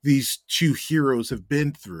two heroes have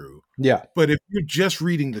been through. Yeah. But if you're just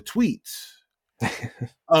reading the tweets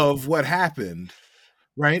of what happened,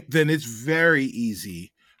 right, then it's very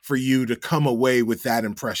easy for you to come away with that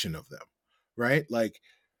impression of them, right? Like,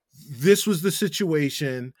 this was the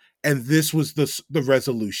situation and this was the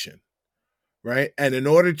resolution, right? And in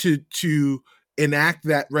order to enact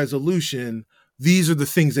that resolution, these are the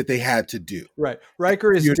things that they had to do. Right.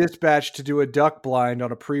 Riker is dispatched to do a duck blind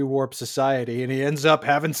on a pre-warp society, and he ends up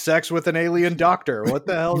having sex with an alien doctor. What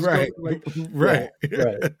the hell is right. going on? Right.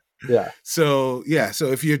 Yeah. So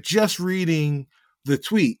if you're just reading the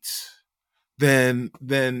tweets, then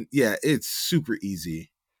it's super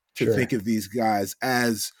easy to think of these guys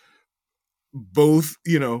as both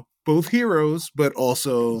heroes, but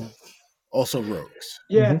also also rogues.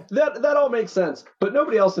 Yeah, that all makes sense. But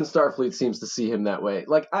nobody else in Starfleet seems to see him that way.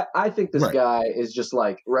 Like I think this Right. guy is just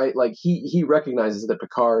like, right, like he recognizes that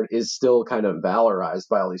Picard is still kind of valorized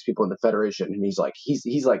by all these people in the Federation, and he's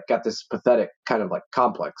like got this pathetic kind of like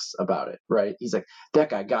complex about it, right? He's like, that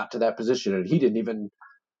guy got to that position and he didn't even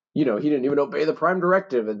obey the Prime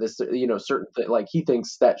Directive and this certain thing. Like he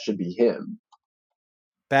thinks that should be him.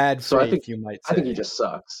 Bad So faith, you might say. I think he just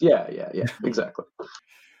sucks. Yeah, exactly.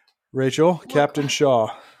 Rachel, Captain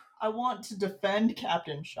Shaw. I want to defend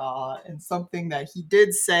Captain Shaw in something that he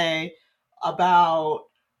did say about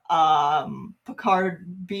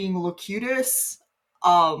Picard being Locutus.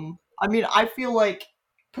 I mean, I feel like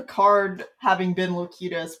Picard having been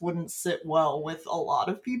Locutus wouldn't sit well with a lot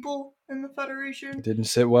of people in the Federation. It didn't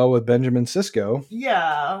sit well with Benjamin Sisko.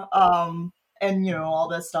 Yeah, and all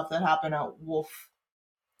that stuff that happened at Wolf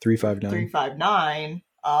 359.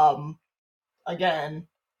 Again,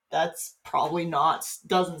 that's probably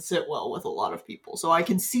doesn't sit well with a lot of people. So I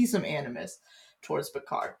can see some animus towards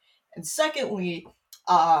Picard. And secondly,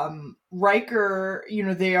 Riker,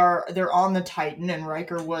 they're on the Titan, and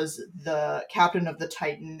Riker was the captain of the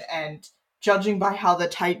Titan, and judging by how the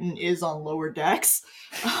Titan is on lower decks,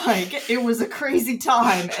 like it was a crazy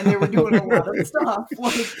time, and they were doing a lot of stuff,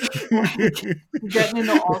 like getting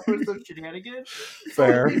into all sorts of shenanigans.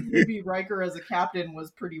 Fair. So maybe Riker as a captain was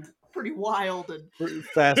pretty wild and pretty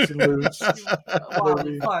fast and loose, wild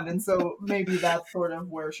and fun, and so maybe that's sort of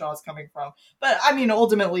where Shaw's coming from. But I mean,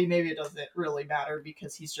 ultimately, maybe it doesn't really matter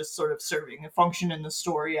because he's just sort of serving a function in the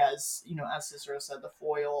story as as Cicero said, the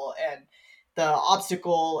foil and the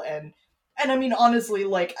obstacle and I mean, honestly,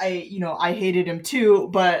 like I hated him too,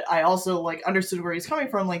 but I also like understood where he's coming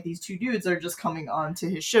from. Like these two dudes are just coming onto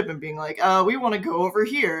his ship and being like, we want to go over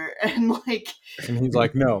here. And he's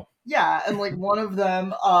like, no. Yeah. And like one of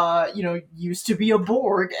them, used to be a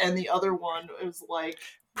Borg and the other one was like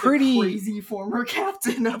pretty crazy former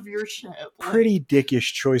captain of your ship. Pretty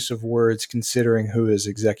dickish choice of words considering who his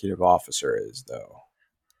executive officer is though.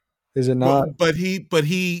 Is it not? But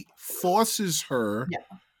he forces her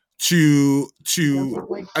to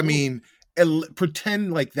I mean,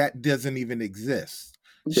 pretend like that doesn't even exist.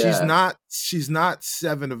 Yeah. She's not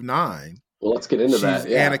 7 of 9. Well, let's get into that.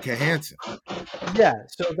 Yeah. Annika Hansen. Yeah,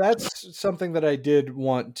 so that's something that I did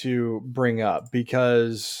want to bring up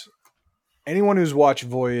because anyone who's watched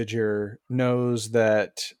Voyager knows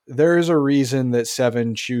that there is a reason that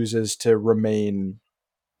 7 chooses to remain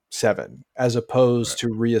 7 as opposed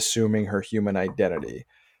to reassuming her human identity.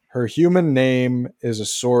 Her human name is a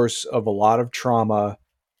source of a lot of trauma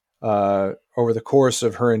over the course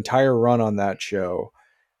of her entire run on that show.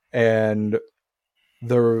 And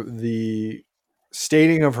the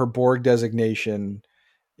stating of her Borg designation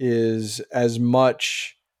is as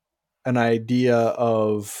much an idea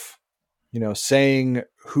of, saying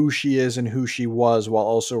who she is and who she was while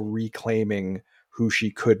also reclaiming who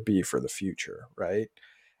she could be for the future, right?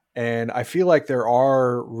 And I feel like there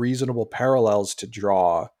are reasonable parallels to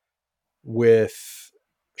draw with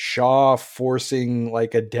Shaw forcing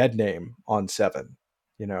like a dead name on 7,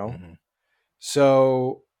 Mm-hmm.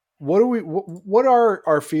 So what are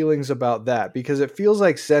our feelings about that? Because it feels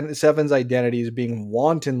like 7's identity is being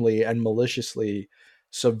wantonly and maliciously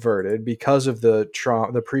subverted because of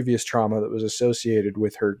the previous trauma that was associated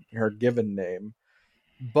with her given name.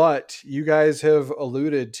 But you guys have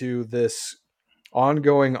alluded to this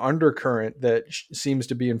ongoing undercurrent that seems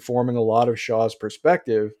to be informing a lot of Shaw's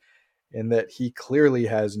perspective, and that he clearly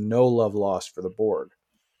has no love lost for the Borg.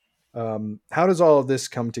 How does all of this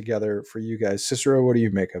come together for you guys? Cicero, what do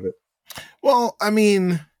you make of it? Well, I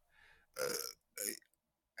mean,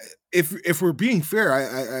 if we're being fair,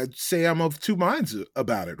 I'd say I'm of two minds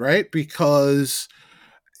about it, right? Because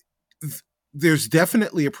there's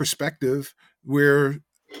definitely a perspective where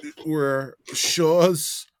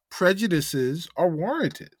Shaw's prejudices are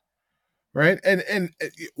warranted, right? And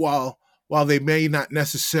while they may not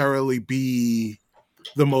necessarily be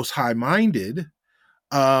the most high-minded,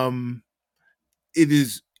 it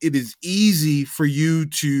is easy for you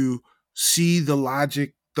to see the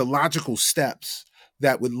logical steps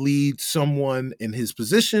that would lead someone in his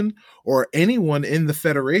position or anyone in the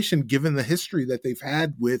Federation, given the history that they've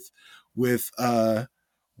had with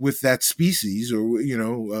that species, or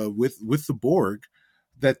with the Borg,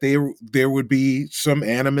 that there would be some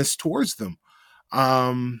animus towards them,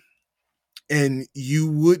 and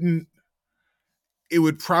it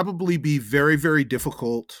would probably be very, very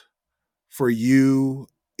difficult for you,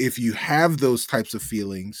 if you have those types of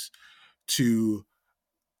feelings, to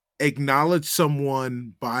acknowledge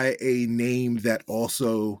someone by a name that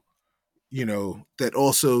also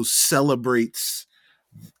celebrates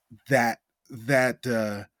that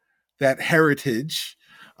that heritage,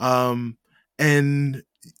 and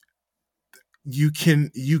you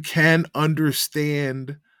can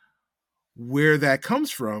understand where that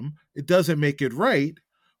comes from. It doesn't make it right,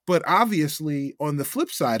 but obviously on the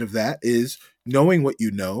flip side of that is knowing what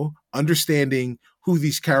you know, understanding who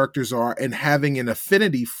these characters are, and having an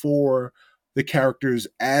affinity for the characters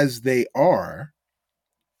as they are.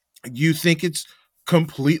 You think it's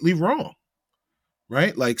completely wrong,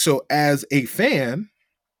 right? Like, so as a fan,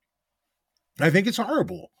 I think it's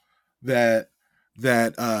horrible that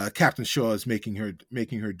Captain Shaw is making her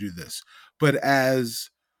do this. But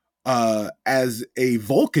as a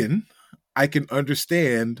Vulcan, I can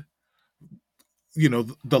understand,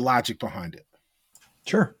 the logic behind it.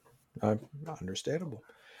 Sure, understandable.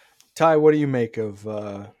 Ty, what do you make of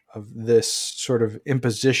this sort of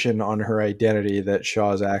imposition on her identity that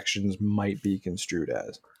Shaw's actions might be construed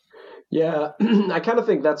as? Yeah, I kind of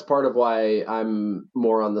think that's part of why I'm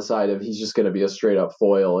more on the side of he's just going to be a straight up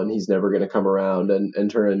foil and he's never going to come around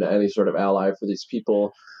and turn into any sort of ally for these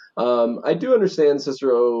people. I do understand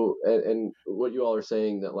Cicero and what you all are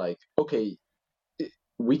saying, that like, okay,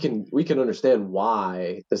 we can understand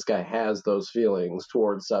why this guy has those feelings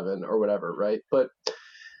towards Seven or whatever, right? But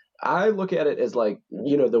I look at it as like,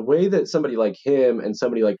 the way that somebody like him and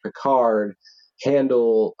somebody like Picard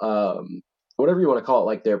handle whatever you want to call it,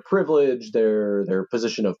 like their privilege, their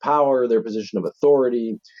position of power, their position of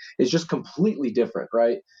authority, is just completely different,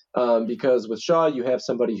 right? Because with Shaw, you have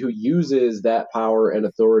somebody who uses that power and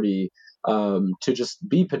authority to just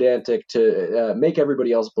be pedantic, to make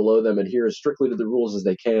everybody else below them adhere as strictly to the rules as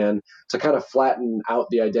they can, to kind of flatten out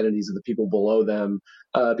the identities of the people below them,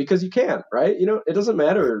 because you can, right? It doesn't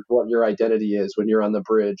matter what your identity is when you're on the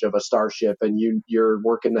bridge of a starship and you're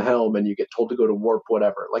working the helm and you get told to go to warp,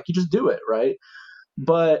 whatever. Like, you just do it, right?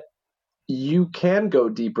 But you can go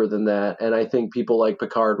deeper than that, and I think people like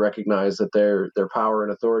Picard recognize that their power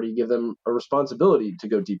and authority give them a responsibility to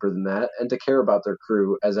go deeper than that and to care about their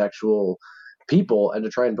crew as actual people and to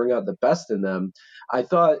try and bring out the best in them. I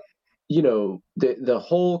thought, the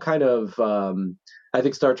whole kind of I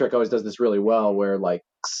think Star Trek always does this really well, where like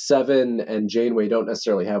Seven and Janeway don't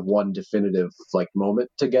necessarily have one definitive like moment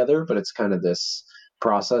together, but it's kind of this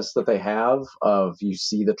process that they have of, you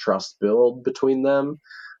see the trust build between them.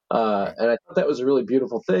 And I thought that was a really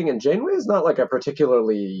beautiful thing. And Janeway is not like a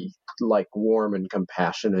particularly like warm and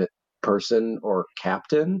compassionate person or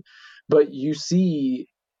captain, but you see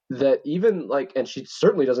that even like, and she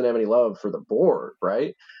certainly doesn't have any love for the Borg,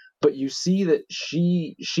 right? But you see that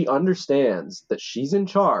she understands that she's in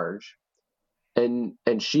charge, and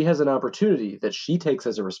she has an opportunity that she takes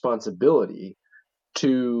as a responsibility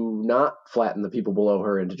to not flatten the people below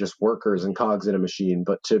her into just workers and cogs in a machine,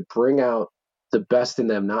 but to bring out the best in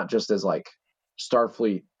them, not just as like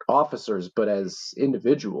Starfleet officers, but as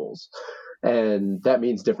individuals. And that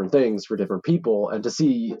means different things for different people. And to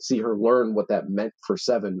see her learn what that meant for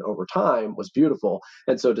Seven over time was beautiful.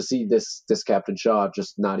 And so to see this Captain Shaw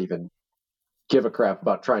just not even give a crap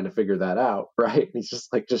about trying to figure that out, right? He's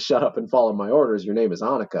just like, just shut up and follow my orders. Your name is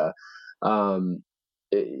Annika.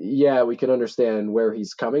 Yeah, we can understand where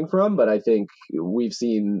he's coming from, but I think we've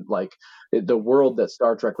seen like the world that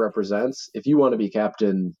Star Trek represents. If you want to be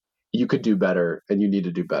captain, you could do better, and you need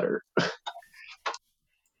to do better.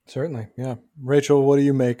 Certainly, yeah. Rachel, what do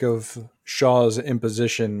you make of Shaw's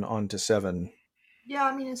imposition onto Seven? Yeah,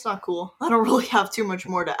 I mean, it's not cool. I don't really have too much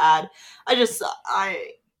more to add.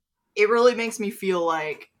 It really makes me feel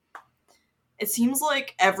like it seems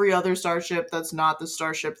like every other starship that's not the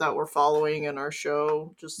starship that we're following in our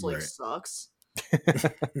show just like sucks.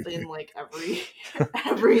 In like every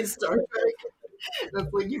Star Trek. That's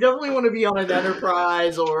like, you definitely want to be on an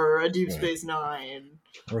Enterprise or a Deep Space Nine.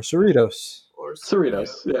 Or Cerritos.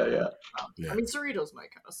 Cerritos, yeah. I mean, Cerritos might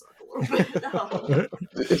kind of suck a little bit.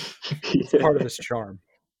 It's part of his charm.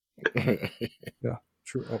 Yeah,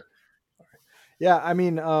 true. Oh. Yeah, I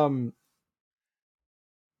mean,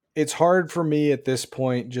 it's hard for me at this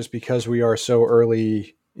point, just because we are so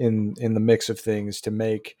early in the mix of things, to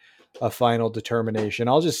make a final determination.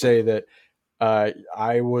 I'll just say that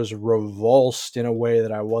I was revulsed in a way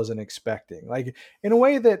that I wasn't expecting, like in a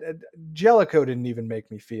way that Jellicoe didn't even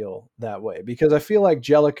make me feel that way, because I feel like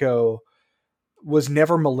Jellicoe was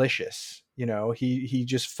never malicious. He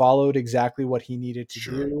just followed exactly what he needed to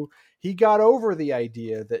do. He got over the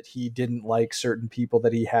idea that he didn't like certain people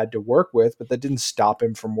that he had to work with, but that didn't stop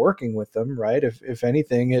him from working with them, right? If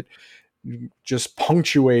anything, it just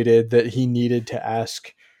punctuated that he needed to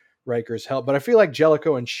ask Riker's help. But I feel like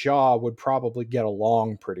Jellicoe and Shaw would probably get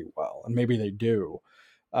along pretty well, and maybe they do.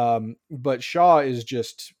 But Shaw is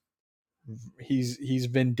just he's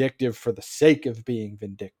vindictive for the sake of being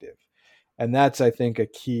vindictive. And that's, I think, a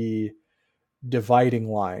key dividing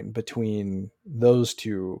line between those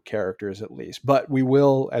two characters, at least. But we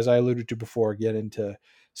will, as I alluded to before, get into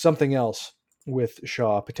something else with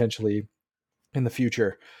Shaw potentially in the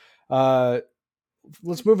future.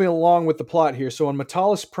 Let's move along with the plot here. So on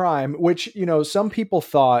Metalis Prime, which, you know, some people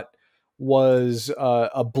thought was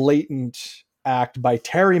a blatant act by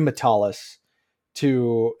Terry Metalis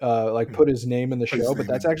to like put his name in the show, but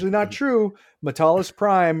that's actually not true. Metalis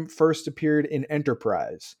Prime first appeared in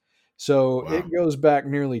Enterprise. So it goes back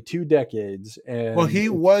nearly 2 decades. And well, he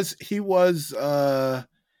was on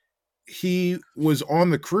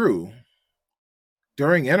the crew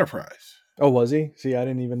during Enterprise. Oh, was he? See, I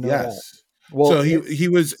didn't even know that. Well, so he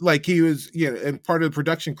was and part of the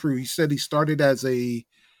production crew. He said he started as an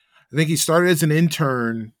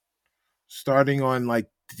intern, starting on like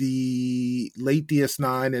the late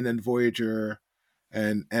DS9 and then Voyager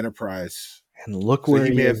and Enterprise. And look where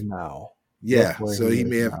he is now. Yeah. So he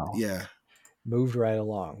may have moved right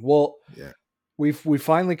along. Well, yeah. We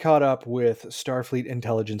finally caught up with Starfleet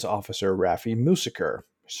Intelligence Officer Raffi Musiker,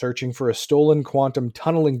 searching for a stolen quantum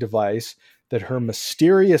tunneling device that her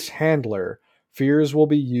mysterious handler fears will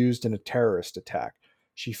be used in a terrorist attack.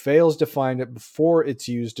 She fails to find it before it's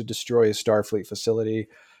used to destroy a Starfleet facility.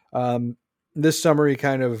 This summary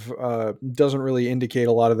kind of doesn't really indicate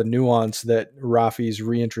a lot of the nuance that Raffi's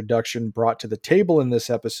reintroduction brought to the table in this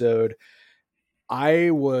episode. I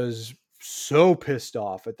was so pissed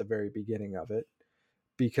off at the very beginning of it,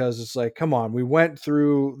 because it's like, come on, we went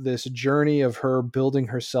through this journey of her building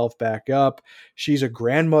herself back up. She's a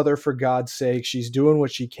grandmother, for God's sake. She's doing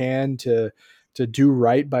what she can to do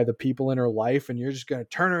right by the people in her life, and you're just going to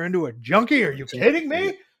turn her into a junkie? Are you kidding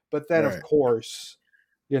me? But then, of course,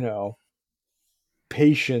 you know,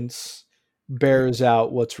 patience bears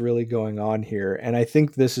out what's really going on here, and I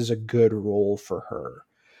think this is a good role for her.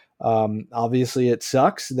 Obviously, it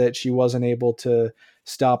sucks that she wasn't able to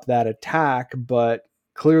stop that attack, but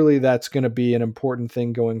clearly that's going to be an important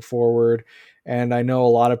thing going forward. And I know a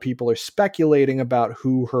lot of people are speculating about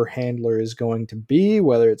who her handler is going to be,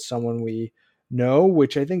 whether it's someone we know,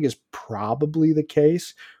 which I think is probably the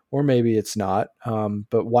case, or maybe it's not.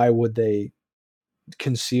 But why would they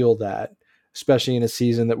conceal that, especially in a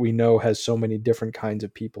season that we know has so many different kinds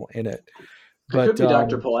of people in it? But, it could be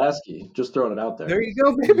Dr. Pulaski, just throwing it out there. There you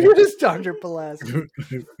go. Maybe it is Dr. Pulaski.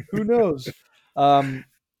 Who knows?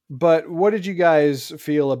 But what did you guys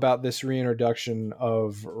feel about this reintroduction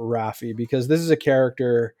of Raffi? Because this is a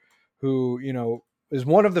character who, you know, is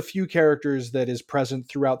one of the few characters that is present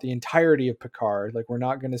throughout the entirety of Picard. Like, we're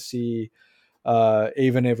not going to see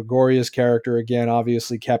Ava Navigoria's character again.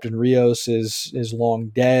 Obviously, Captain Rios is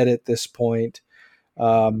long dead at this point.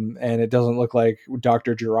 And it doesn't look like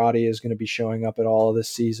Dr. Jurati is going to be showing up at all this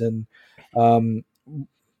season, for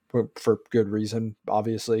good reason,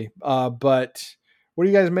 obviously. But what do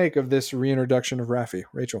you guys make of this reintroduction of Raffi?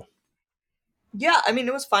 Rachel? Yeah, I mean,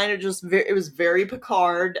 it was fine. It was very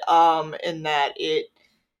Picard, in that it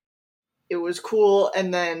was cool,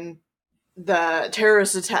 and then the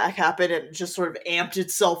terrorist attack happened and it just sort of amped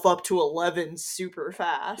itself up to 11 super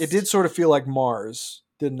fast. It did sort of feel like Mars,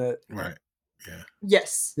 didn't it? Right. Yeah.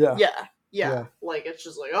 Yes. Yeah. Like, it's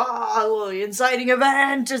just like, inciting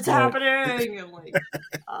event is happening. And like,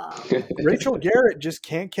 Rachel Garrett just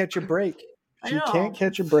can't catch a break. She can't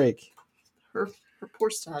catch a break. Her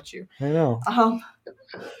poor statue. I know.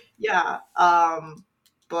 Yeah.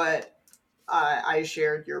 But I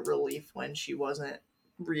shared your relief when she wasn't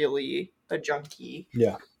really a junkie.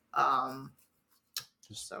 Yeah.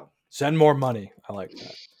 So send more money. I like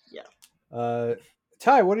that. Yeah.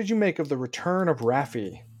 Ty, what did you make of the return of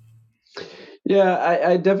Raffi? Yeah,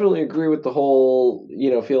 I definitely agree with the whole,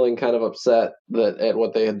 feeling kind of upset at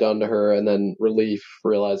what they had done to her, and then relief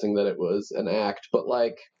realizing that it was an act. But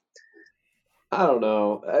like, I don't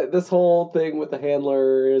know, this whole thing with the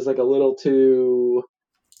handler is like a little too,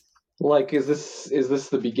 like, is this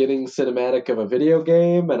the beginning cinematic of a video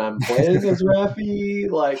game and I'm playing as Raffi?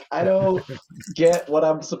 Like, I don't get what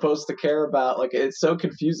I'm supposed to care about. Like, it's so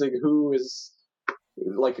confusing who is,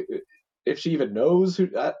 like, if she even knows who.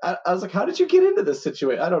 I was like, how did you get into this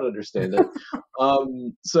situation? I don't understand it.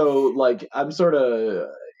 So like, I'm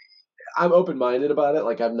open-minded about it.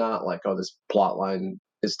 Like, I'm not like, oh, this plot line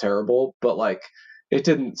is terrible, but like, it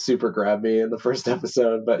didn't super grab me in the first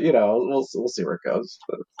episode, but we'll see where it goes.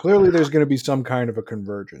 Clearly there's going to be some kind of a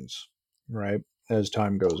convergence, right, as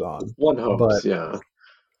time goes on. One hopes, yeah.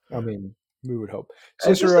 I mean, We would hope. And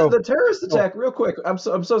just Cicero, the terrorist attack, real quick. I'm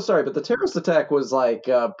so sorry, but the terrorist attack was like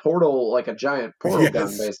a portal, like a giant portal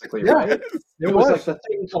gun, basically, Yeah. right? it was was. like the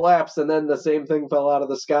thing collapsed, and then the same thing fell out of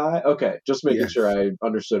the sky. Okay, just making Yes. sure I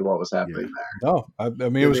understood what was happening No, I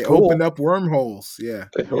mean, Yeah, it was they cool. opened up wormholes. Yeah.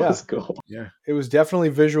 there. It was cool. Yeah. It was definitely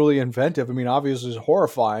visually inventive. I mean, obviously it was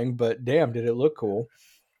horrifying, but damn, did it look cool.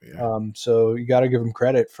 Yeah. So you got to give them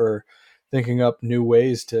credit for thinking up new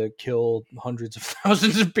ways to kill hundreds of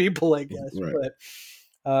thousands of people, I guess. Right.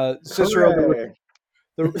 But Cicero, Hooray.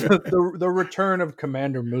 the return of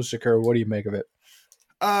Commander Musiker, what do you make of it?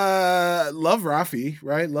 Love Rafi,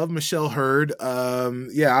 right? Love Michelle Hurd.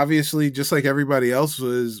 Yeah, obviously, just like everybody else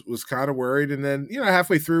was kind of worried, and then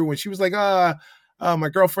halfway through when she was like, my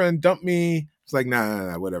girlfriend dumped me. It's like,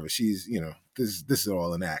 nah, whatever. She's, this is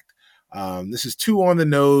all an act. This is too on the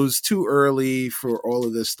nose, too early for all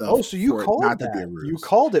of this stuff. Oh, so you called that? You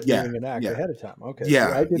called it being an act ahead of time. Okay.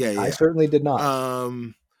 Yeah, I certainly did not.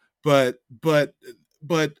 But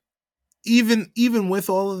even with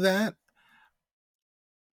all of that,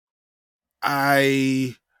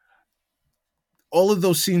 all of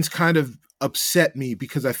those scenes kind of upset me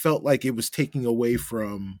because I felt like it was taking away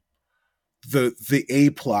from the A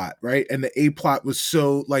plot, right? And the A plot was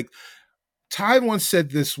so like, Ty once said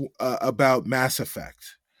this about Mass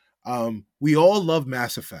Effect. We all love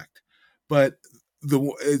Mass Effect, but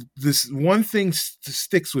this one thing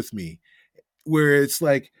sticks with me, where it's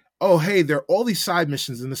like, oh, hey, there are all these side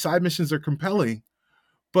missions, and the side missions are compelling,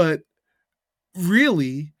 but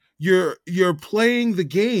really, you're playing the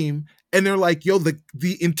game, and they're like, yo,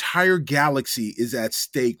 the entire galaxy is at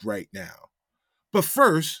stake right now. But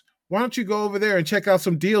first, why don't you go over there and check out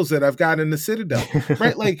some deals that I've got in the Citadel,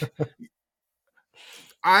 right? Like,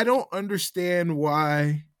 I don't understand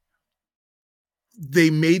why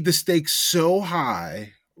they made the stakes so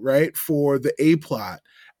high, right, for the A plot,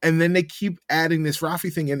 and then they keep adding this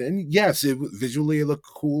Rafi thing in. And yes, visually it looked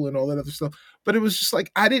cool and all that other stuff, but it was just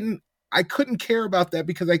like I couldn't care about that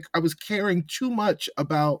because I was caring too much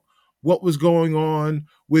about what was going on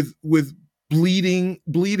with bleeding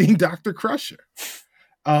Dr. Crusher.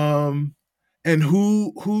 And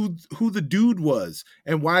who the dude was,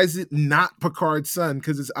 and why is it not Picard's son?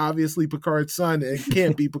 Because it's obviously Picard's son, and it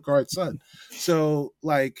can't be Picard's son. So,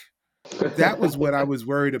 like, that was what I was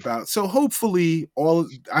worried about. So, hopefully,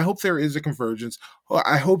 I hope there is a convergence.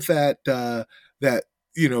 I hope that that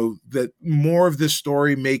more of this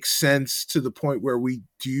story makes sense to the point where we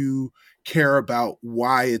do care about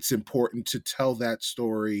why it's important to tell that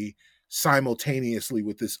story simultaneously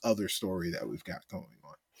with this other story that we've got going on.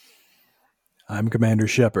 I'm Commander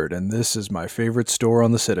Shepard, and this is my favorite store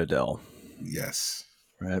on the Citadel. Yes.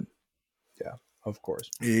 Right? Yeah, of course.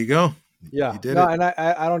 There you go. Yeah. You did it. And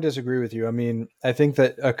I don't disagree with you. I mean, I think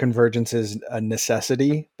that a convergence is a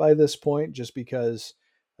necessity by this point, just because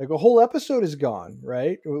like a whole episode is gone,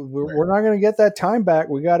 right? We're not going to get that time back.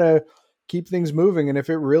 We got to keep things moving. And if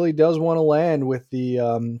it really does want to land with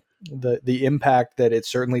the impact that it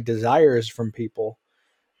certainly desires from people,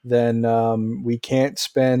 then we can't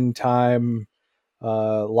spend time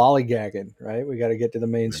lollygagging, right? We got to get to the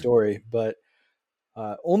main story, but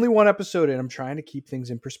only one episode in. I'm trying to keep things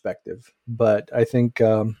in perspective, but I think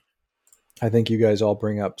you guys all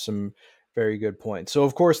bring up some very good points. So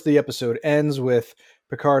of course the episode ends with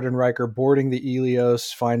Picard and Riker boarding the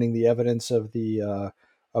Helios, finding the evidence of the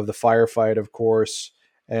firefight, of course.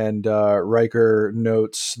 And Riker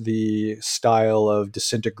notes the style of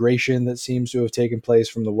disintegration that seems to have taken place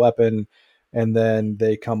from the weapon. And then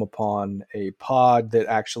they come upon a pod that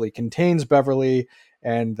actually contains Beverly.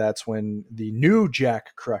 And that's when the new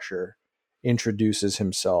Jack Crusher introduces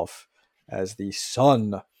himself as the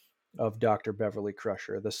son of Dr. Beverly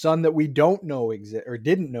Crusher, the son that we don't know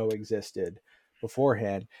didn't know existed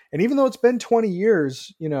beforehand. And even though it's been 20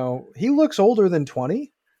 years, he looks older than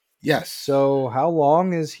 20. Yes. So how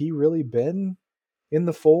long has he really been in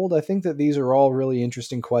the fold? I think that these are all really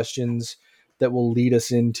interesting questions that will lead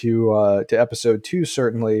us into to episode 2,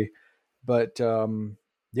 certainly. But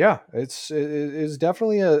yeah, it's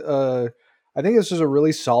definitely I think this is a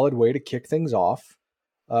really solid way to kick things off.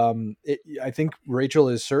 I think Rachel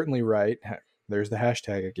is certainly right. There's the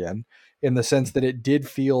hashtag again, in the sense that it did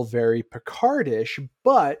feel very Picardish,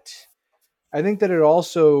 but I think that it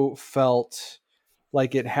also felt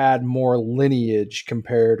like it had more lineage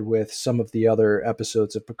compared with some of the other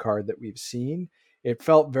episodes of Picard that we've seen. It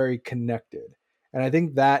felt very connected. And I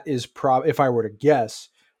think that is if I were to guess,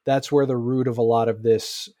 that's where the root of a lot of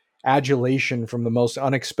this adulation from the most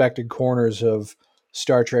unexpected corners of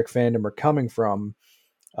Star Trek fandom are coming from.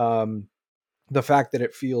 the fact that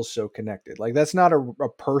it feels so connected. Like that's not a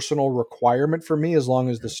personal requirement for me as long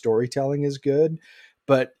as the storytelling is good.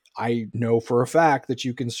 But I know for a fact that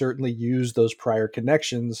you can certainly use those prior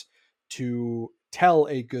connections to tell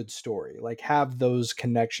a good story, like have those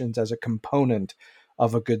connections as a component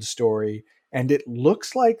of a good story. And it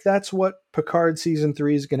looks like that's what Picard season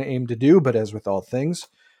 3 is going to aim to do. But as with all things,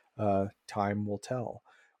 time will tell.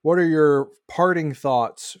 What are your parting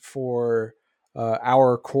thoughts for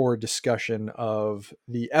our core discussion of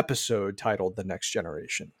the episode titled The Next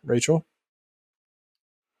Generation? Rachel?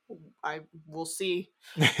 I will see.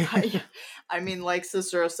 I mean, like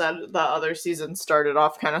Cicero said, the other season started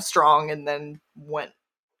off kind of strong and then went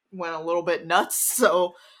a little bit nuts.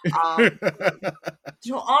 So,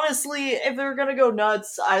 honestly, if they're gonna go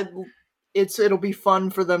nuts, it'll be fun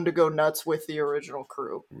for them to go nuts with the original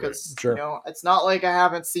crew because Sure. it's not like I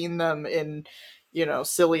haven't seen them in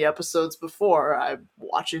silly episodes before. I'm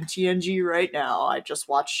watching TNG right now. I just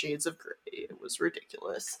watched Shades of Grey. It was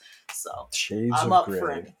ridiculous. So Shades I'm of up Grey.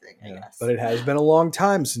 for anything, I guess. But it has been a long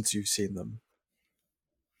time since you've seen them.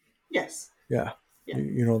 Yes. Yeah.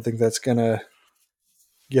 You don't think that's gonna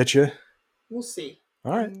get you? We'll see.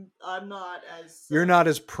 All right. I'm not as you're not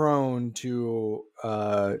as prone to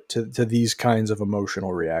these kinds of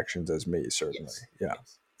emotional reactions as me, certainly. Yes. Yeah,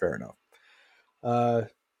 fair enough.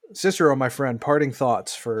 Cicero, my friend, parting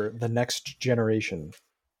thoughts for The Next Generation.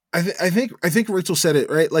 I think Rachel said it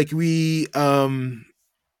right. Like we've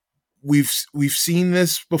seen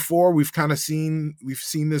this before. We've seen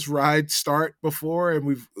this ride start before, and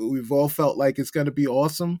we've all felt like it's going to be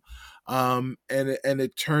awesome. And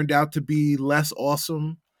it turned out to be less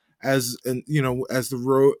awesome as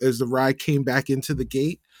the ride came back into the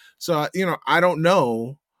gate. So I don't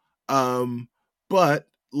know, but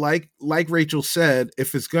like Rachel said,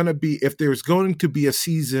 if there's going to be a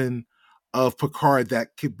season of Picard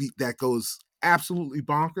that goes absolutely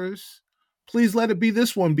bonkers, please let it be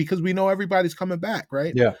this one because we know everybody's coming back,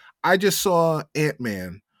 right? Yeah. I just saw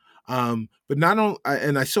Ant-Man. But not only,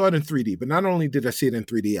 and I saw it in 3D, but not only did I see it in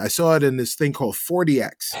 3D, I saw it in this thing called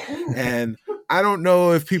 4DX. And I don't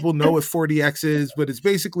know if people know what 4DX is, but it's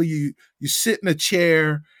basically you sit in a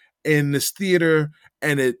chair in this theater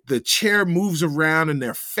and the chair moves around and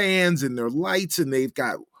there are fans and there are lights and they've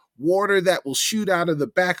got water that will shoot out of the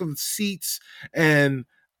back of the seats. And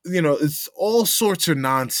it's all sorts of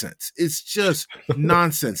nonsense. It's just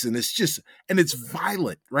nonsense. And it's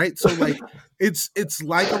violent, right? So like, it's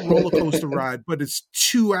like a roller coaster ride, but it's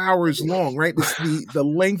 2 hours long, right? It's the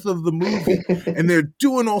length of the movie and they're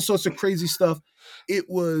doing all sorts of crazy stuff. It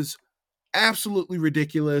was absolutely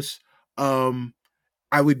ridiculous. I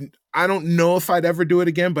don't know if I'd ever do it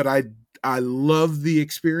again, but I love the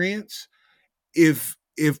experience. If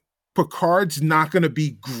Picard's not going to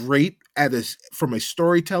be great from a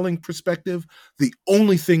storytelling perspective, the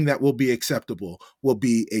only thing that will be acceptable will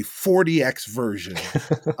be a 4DX version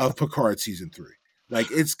of Picard season 3.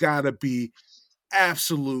 Like it's got to be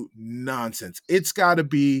absolute nonsense. It's got to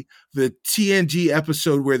be the TNG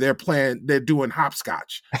episode where they're doing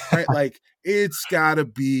hopscotch, right? Like it's got to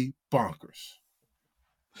be bonkers.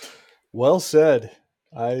 Well said.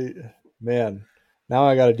 Now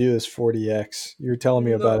I got to do this 4DX. You were telling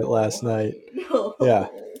me about it last night. No.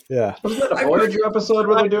 Yeah. Wasn't that a Voyager episode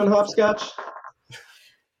where they're doing hopscotch?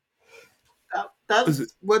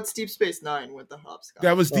 What's Deep Space Nine with the hopscotch?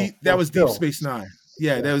 That was Deep Phil. Space Nine.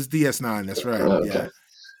 Yeah, that was DS9. That's right. Okay.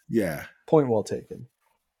 Yeah. Point well taken.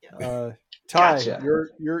 Yeah. Ty, Gotcha.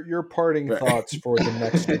 your parting thoughts for The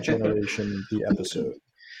Next Generation, the episode.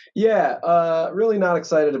 Yeah, really not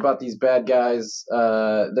excited about these bad guys.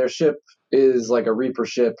 Their ship is like a Reaper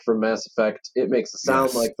ship from Mass Effect. It makes it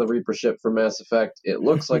sound like the Reaper ship from Mass Effect. It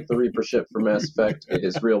looks like the Reaper ship from Mass Effect. It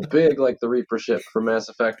is real big like the Reaper ship from Mass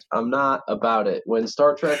Effect. I'm not about it. When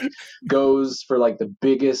Star Trek goes for like the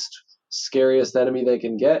biggest, scariest enemy they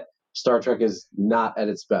can get, Star Trek is not at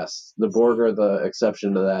its best. The Borg are the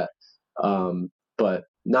exception to that. But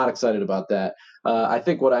not excited about that. I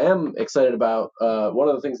think what I am excited about, one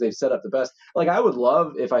of the things they've set up the best, like I would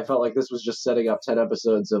love if I felt like this was just setting up 10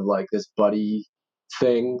 episodes of like this buddy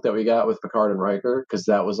thing that we got with Picard and Riker, because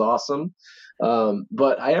that was awesome.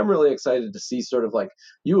 But I am really excited to see sort of like,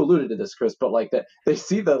 you alluded to this, Chris, but like that they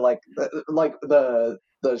see the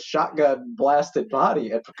shotgun blasted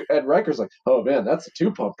body and Riker's like, oh man, that's a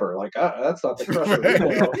 2-pumper. Like, that's not the Crusher.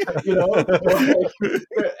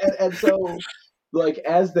 And so like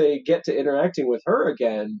as they get to interacting with her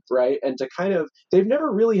again, right, and to kind of, they've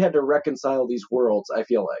never really had to reconcile these worlds, I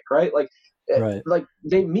feel like, right, Right. like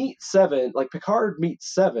they meet Seven, like Picard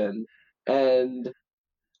meets Seven, and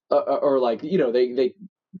or like they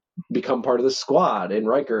become part of the squad in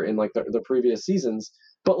Riker in like the previous seasons.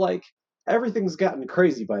 But like everything's gotten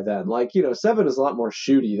crazy by then. Like, you know, Seven is a lot more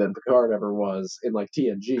shooty than Picard ever was in like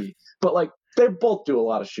TNG. But like they both do a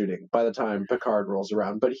lot of shooting by the time Picard rolls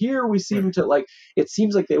around. But here we seem to like, it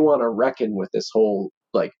seems like they want to reckon with this whole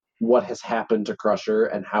like what has happened to Crusher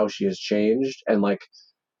and how she has changed, and like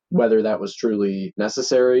whether that was truly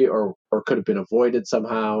necessary or could have been avoided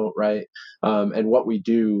somehow, right? And what we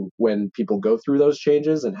do when people go through those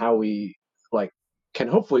changes, and how we like can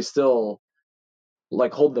hopefully still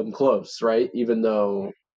like hold them close, right? Even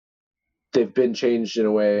though they've been changed in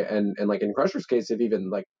a way, and like in Crusher's case, they've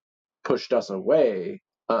even like pushed us away.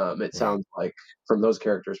 It sounds like from those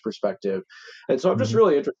characters' perspective, and so I'm just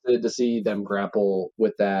really interested to see them grapple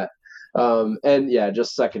with that. And yeah,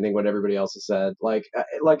 just seconding what everybody else has said. Like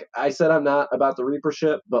I said, I'm not about the Reaper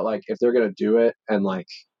ship, but like if they're gonna do it, and like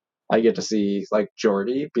I get to see like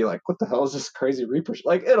Geordi be like, "What the hell is this crazy Reaper?"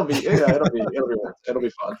 Like it'll be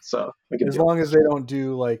fun. So as long as they don't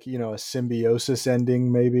do like, you know, a symbiosis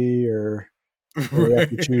ending, maybe, or you have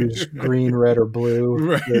to choose green, red, or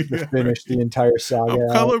blue to finish the entire saga. I'm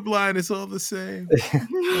colorblind. It's all the same.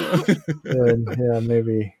 Yeah,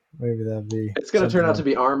 maybe that'd be. It's going to turn out to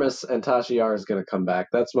be Armis, and Tasha Yar is going to come back.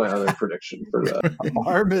 That's my other prediction for that.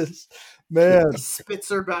 Armis, man, spits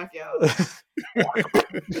her back out.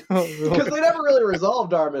 Because they never really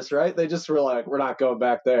resolved Armis, right? They just were like, "We're not going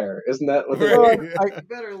back there." Isn't that what they I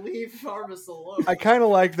better leave Armis alone. I kind of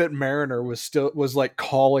like that Mariner was like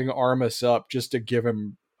calling Armis up just to give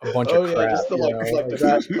him a bunch of crap. Just to like the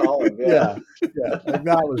crash call him. Yeah, like,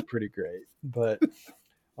 that was pretty great. But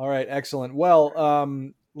all right, excellent.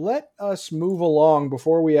 Well, let us move along.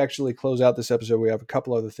 Before we actually close out this episode, we have a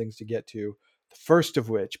couple other things to get to. The first of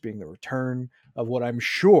which being the return of what I'm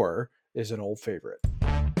sure is an old favorite.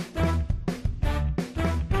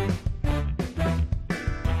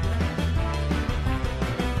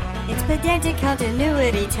 It's pedantic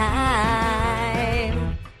continuity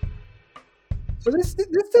time. So this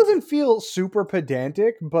doesn't feel super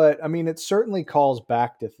pedantic, but I mean, it certainly calls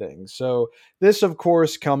back to things. So this, of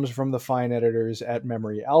course, comes from the fine editors at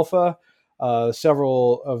Memory Alpha.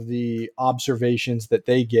 Several of the observations that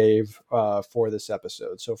they gave for this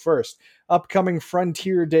episode. So first, upcoming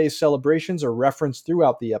Frontier Day celebrations are referenced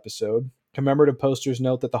throughout the episode. Commemorative posters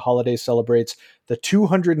note that the holiday celebrates the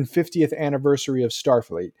 250th anniversary of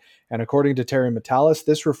Starfleet, and according to Terry Matalas,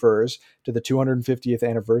 this refers to the 250th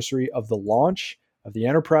anniversary of the launch of the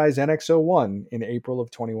Enterprise NX-01 in April of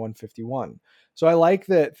 2151. So I like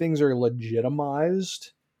that things are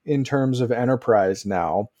legitimized in terms of Enterprise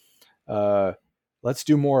now. Let's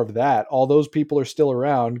do more of that. All those people are still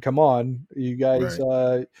around. Come on, you guys.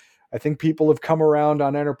 Right. I think people have come around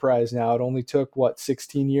on Enterprise now. It only took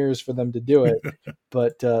 16 years for them to do it,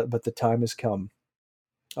 but the time has come.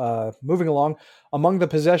 Moving along, among the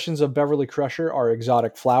possessions of Beverly Crusher are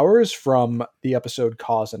exotic flowers from the episode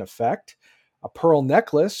Cause and Effect, a pearl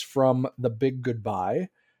necklace from The Big Goodbye,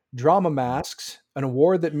 drama masks, an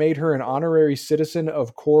award that made her an honorary citizen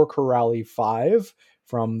of Kor Corrali 5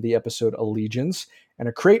 from the episode Allegiance, and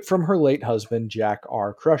a crate from her late husband, Jack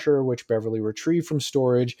R. Crusher, which Beverly retrieved from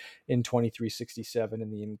storage in 2367 in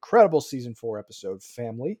the incredible Season 4 episode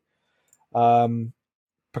Family. Captain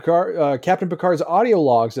Picard's audio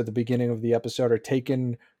logs at the beginning of the episode are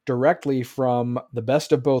taken directly from The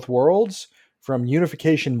Best of Both Worlds, from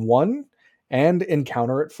Unification 1, and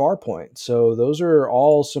Encounter at Farpoint. So those are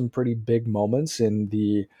all some pretty big moments in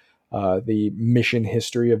the mission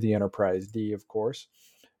history of the Enterprise D, of course.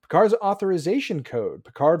 Picard's authorization code,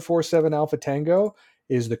 Picard 47 Alpha Tango,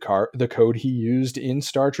 is the code he used in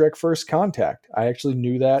Star Trek First Contact. I actually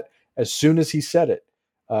knew that as soon as he said it.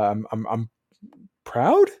 I'm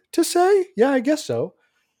proud to say, yeah, I guess so.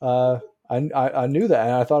 I knew that,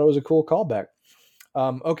 and I thought it was a cool callback.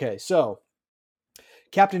 Okay, so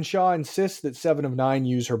Captain Shaw insists that 7 of 9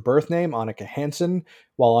 use her birth name, Annika Hansen,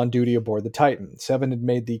 while on duty aboard the Titan. 7 had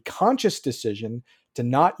made the conscious decision to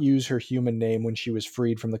not use her human name when she was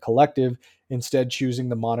freed from the Collective, instead choosing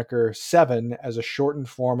the moniker 7 as a shortened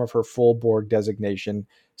form of her full Borg designation,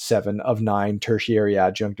 7 of 9 Tertiary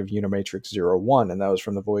Adjunct of Unimatrix 01, and that was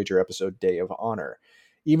from the Voyager episode Day of Honor.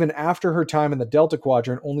 Even after her time in the Delta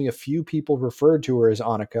Quadrant, only a few people referred to her as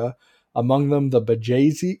Annika, among them the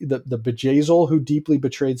Bjayzl, who deeply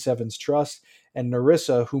betrayed Seven's trust, and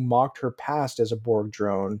Narissa, who mocked her past as a Borg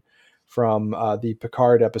drone, from the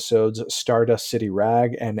Picard episodes Stardust City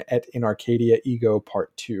Rag and Et in Arcadia Ego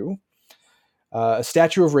Part 2. A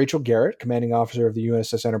statue of Rachel Garrett, commanding officer of the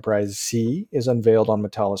USS Enterprise C, is unveiled on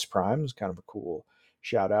Metalis Prime. It's kind of a cool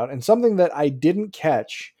shout out. And something that I didn't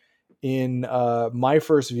catch in my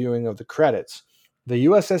first viewing of the credits The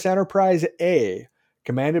USS Enterprise A,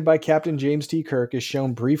 commanded by Captain James T. Kirk, is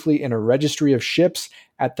shown briefly in a registry of ships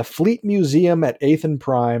at the Fleet Museum at Athen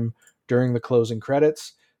Prime during the closing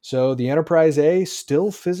credits. So the Enterprise A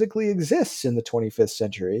still physically exists in the 25th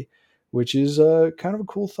century, which is kind of a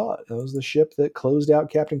cool thought. That was the ship that closed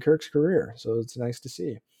out Captain Kirk's career, so it's nice to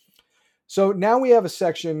see. So now we have a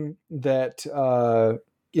section that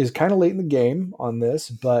is kind of late in the game on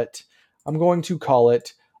this, but I'm going to call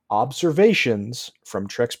it Observations from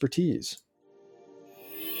Trexpertise.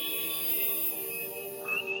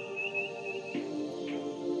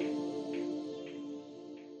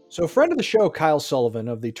 So a friend of the show, Kyle Sullivan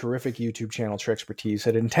of the terrific YouTube channel Trexpertise,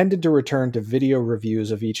 had intended to return to video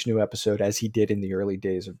reviews of each new episode as he did in the early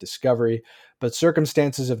days of Discovery, but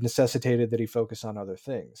circumstances have necessitated that he focus on other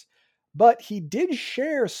things. But he did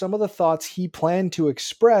share some of the thoughts he planned to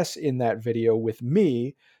express in that video with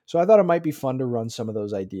me, so I thought it might be fun to run some of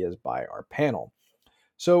those ideas by our panel.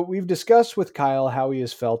 So we've discussed with Kyle how he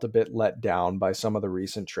has felt a bit let down by some of the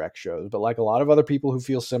recent Trek shows, but like a lot of other people who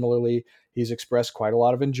feel similarly, he's expressed quite a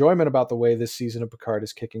lot of enjoyment about the way this season of Picard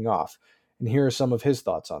is kicking off. And here are some of his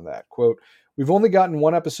thoughts on that. Quote, "We've only gotten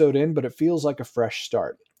one episode in, but it feels like a fresh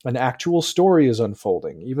start. An actual story is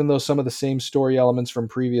unfolding, even though some of the same story elements from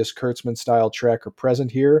previous Kurtzman-style Trek are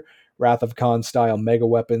present here. Wrath of Khan-style mega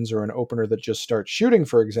weapons or an opener that just starts shooting,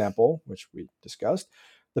 for example, which we discussed.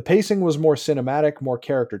 The pacing was more cinematic, more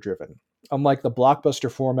character-driven. Unlike the blockbuster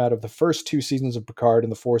format of the first 2 seasons of Picard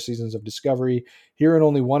and the 4 seasons of Discovery, here in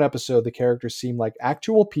only one episode, the characters seem like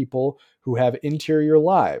actual people who have interior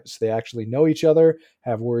lives. They actually know each other,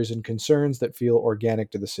 have worries and concerns that feel organic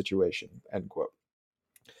to the situation." End quote.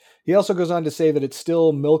 He also goes on to say that it's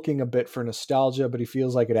still milking a bit for nostalgia, but he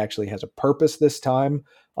feels like it actually has a purpose this time,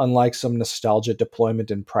 unlike some nostalgia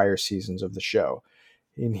deployment in prior seasons of the show.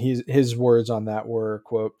 And his words on that were,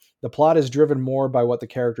 quote, "The plot is driven more by what the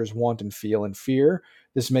characters want and feel and fear.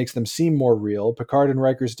 This makes them seem more real. Picard and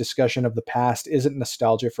Riker's discussion of the past isn't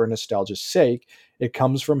nostalgia for nostalgia's sake. It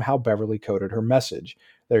comes from how Beverly coded her message.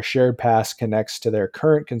 Their shared past connects to their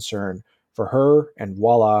current concern for her, and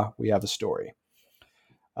voila, we have a story."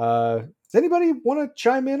 Does anybody want to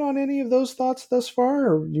chime in on any of those thoughts thus far,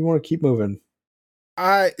 or you want to keep moving?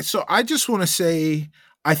 I just want to say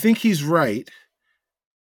I think he's right,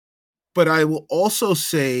 but I will also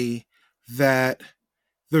say that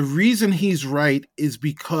the reason he's right is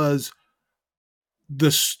because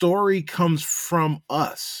the story comes from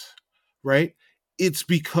us, right? It's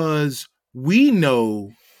because we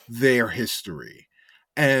know their history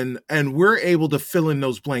and we're able to fill in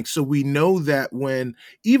those blanks. So we know that when,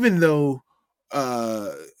 even though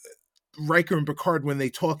Riker and Picard, when they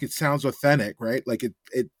talk, it sounds authentic, right? Like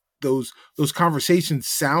those conversations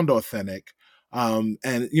sound authentic. And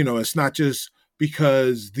it's not just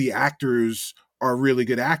because the actors are really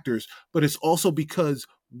good actors, but it's also because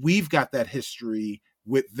we've got that history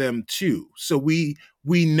with them too. So we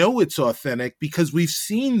know it's authentic because we've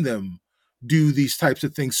seen them do these types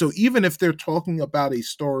of things. So even if they're talking about a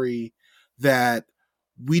story that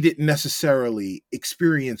we didn't necessarily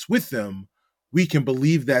experience with them, we can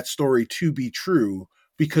believe that story to be true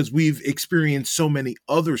because we've experienced so many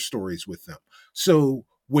other stories with them. So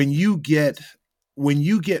when you get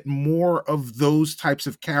more of those types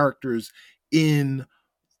of characters in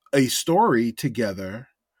a story together,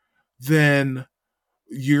 then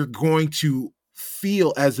you're going to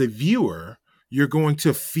feel, as a viewer, you're going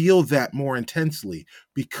to feel that more intensely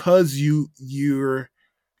because you're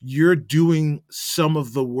doing some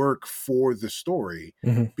of the work for the story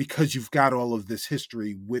because you've got all of this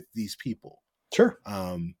history with these people. Sure.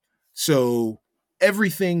 So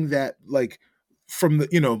everything that, like, from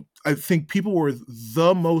the, I think people were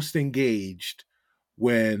the most engaged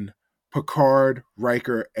when Picard,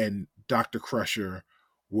 Riker, and Dr. Crusher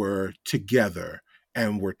were together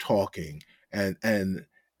and were talking, and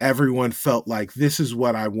everyone felt like this is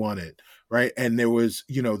what I wanted, right? And there was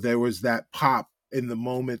that pop in the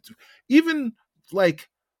moment. Even like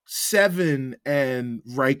Seven and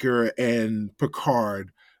Riker and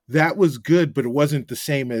Picard, that was good, but it wasn't the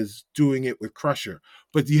same as doing it with Crusher.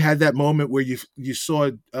 But you had that moment where you saw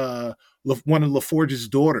one of LaForge's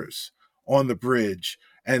daughters on the bridge,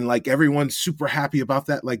 and like everyone's super happy about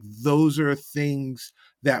that. Like those are things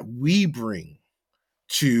that we bring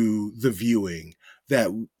to the viewing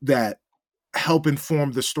that help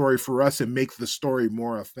inform the story for us and make the story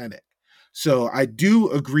more authentic. So I do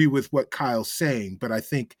agree with what Kyle's saying, but I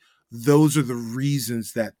think those are the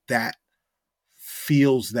reasons that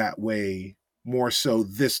feels that way more so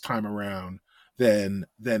this time around than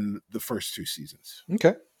the first 2 seasons.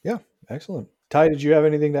 Okay. Yeah. Excellent. Ty, did you have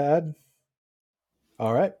anything to add?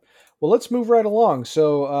 All right. Well, let's move right along.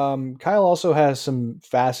 So, Kyle also has some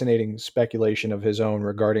fascinating speculation of his own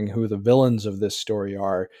regarding who the villains of this story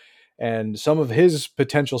are. And some of his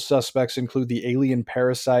potential suspects include the alien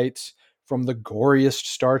parasites from the goriest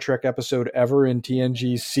Star Trek episode ever in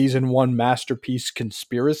TNG's Season 1 masterpiece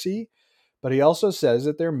Conspiracy. But he also says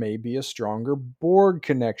that there may be a stronger Borg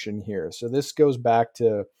connection here. So, this goes back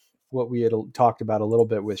to what we had talked about a little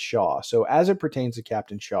bit with Shaw. So, as it pertains to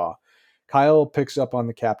Captain Shaw, Kyle picks up on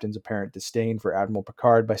the captain's apparent disdain for Admiral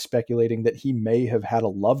Picard by speculating that he may have had a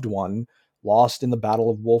loved one lost in the Battle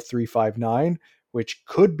of Wolf 359, which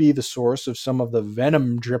could be the source of some of the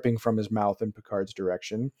venom dripping from his mouth in Picard's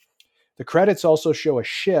direction. The credits also show a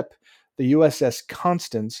ship, the USS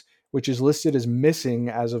Constance, which is listed as missing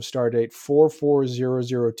as of stardate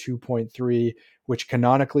 44002.3, which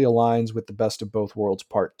canonically aligns with the Best of Both Worlds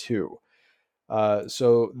Part 2.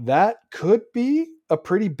 So that could be a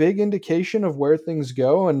pretty big indication of where things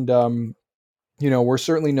go. And, we're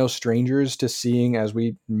certainly no strangers to seeing, as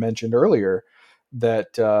we mentioned earlier,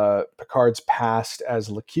 that Picard's past as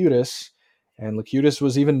Locutus, and Locutus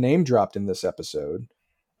was even name dropped in this episode,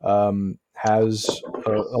 has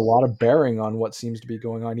a lot of bearing on what seems to be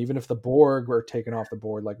going on, even if the Borg were taken off the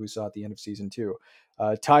board like we saw at the end of season 2.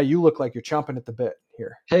 Ty, you look like you're chomping at the bit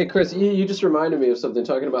here. Hey, Chris, you just reminded me of something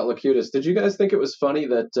talking about Locutus. Did you guys think it was funny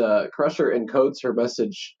that Crusher encodes her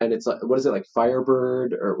message and it's like, what is it, like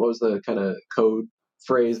Firebird, or what was the kind of code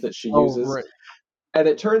phrase that she uses? Right. And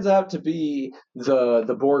it turns out to be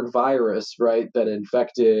the Borg virus, right, that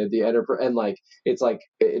infected the Enterprise. And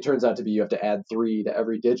it turns out to be you have to add 3 to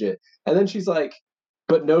every digit. And then she's like,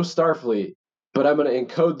 but no Starfleet. But I'm going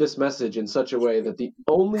to encode this message in such a way that the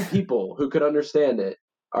only people who could understand it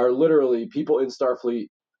are literally people in Starfleet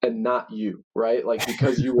and not you, right? Like,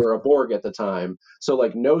 because you were a Borg at the time. So,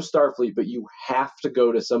 like, no Starfleet, but you have to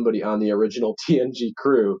go to somebody on the original TNG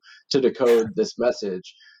crew to decode this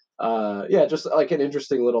message. Just like an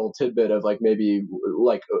interesting little tidbit of like maybe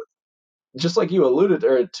like just like you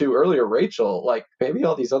alluded to earlier, Rachel, like maybe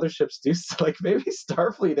all these other ships do, like maybe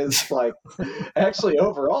Starfleet is like actually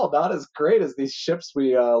overall not as great as these ships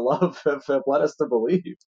we love have led us to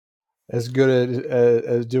believe. As good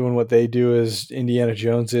as doing what they do as Indiana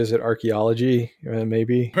Jones is at archaeology,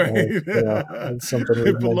 maybe. Right. That's something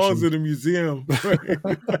it belongs in a museum.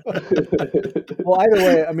 Well, either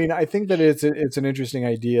way, I mean, I think that it's an interesting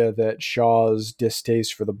idea that Shaw's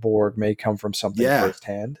distaste for the Borg may come from something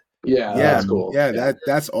firsthand. Yeah, that's cool. Yeah,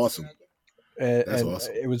 that's awesome. That's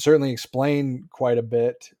awesome. It would certainly explain quite a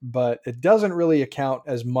bit, but it doesn't really account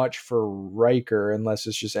as much for Riker unless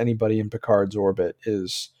it's just anybody in Picard's orbit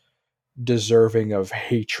is deserving of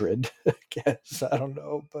hatred. I guess, I don't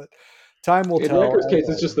know, but time will tell. In Riker's case,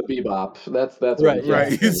 it's just the bebop. That's right.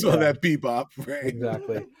 Right, you saw that bebop. Right,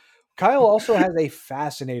 exactly. Kyle also has a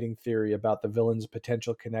fascinating theory about the villain's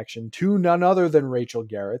potential connection to none other than Rachel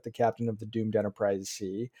Garrett, the captain of the doomed Enterprise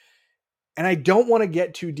C. And I don't want to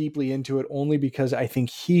get too deeply into it, only because I think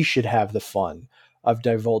he should have the fun of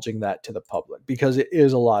divulging that to the public, because it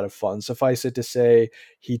is a lot of fun. Suffice it to say,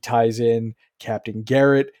 he ties in Captain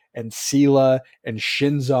Garrett and Sela and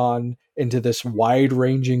Shinzon into this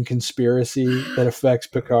wide-ranging conspiracy that affects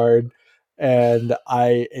Picard, and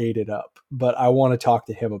I ate it up. But I want to talk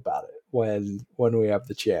to him about it when we have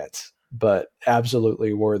the chance. But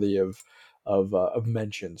absolutely worthy of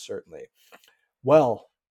mention, certainly. Well,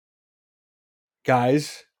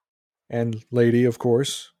 guys and lady, of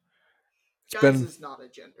course. Guys is not a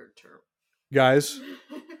gendered term. Guys,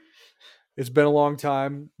 it's been a long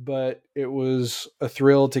time, but it was a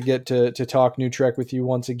thrill to get to talk New Trek with you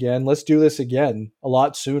once again. Let's do this again a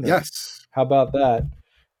lot sooner. Yes. How about that?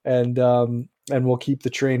 And we'll keep the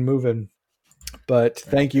train moving. But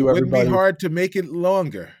thank you, everybody. It wouldn't be hard to make it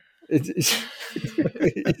longer.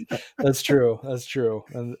 That's true. That's true.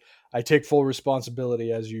 And I take full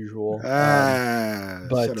responsibility as usual.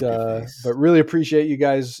 But really appreciate you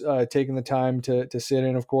guys taking the time to sit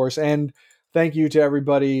in, of course. And thank you to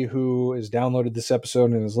everybody who has downloaded this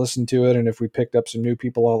episode and has listened to it. And if we picked up some new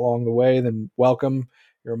people along the way, then welcome.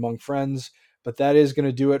 You're among friends. But that is going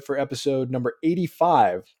to do it for episode number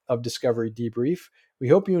 85 of Discovery Debrief. We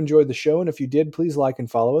hope you enjoyed the show. And if you did, please like and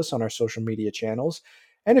follow us on our social media channels.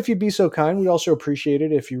 And if you'd be so kind, we'd also appreciate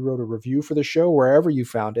it if you wrote a review for the show wherever you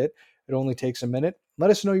found it. It only takes a minute.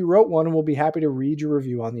 Let us know you wrote one, and we'll be happy to read your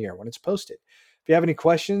review on the air when it's posted. If you have any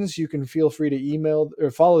questions, you can feel free to email or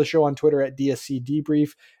follow the show on Twitter at DSC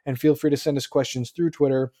Debrief, and feel free to send us questions through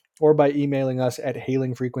Twitter or by emailing us at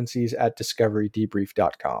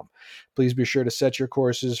hailingfrequencies@discoverydebrief.com. Please be sure to set your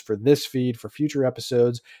courses for this feed for future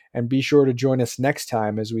episodes, and be sure to join us next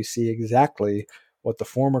time as we see exactly what the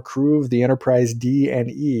former crew of the Enterprise D and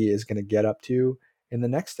E is going to get up to in the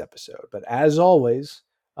next episode. But as always,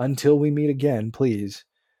 until we meet again, please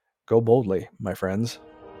go boldly, my friends.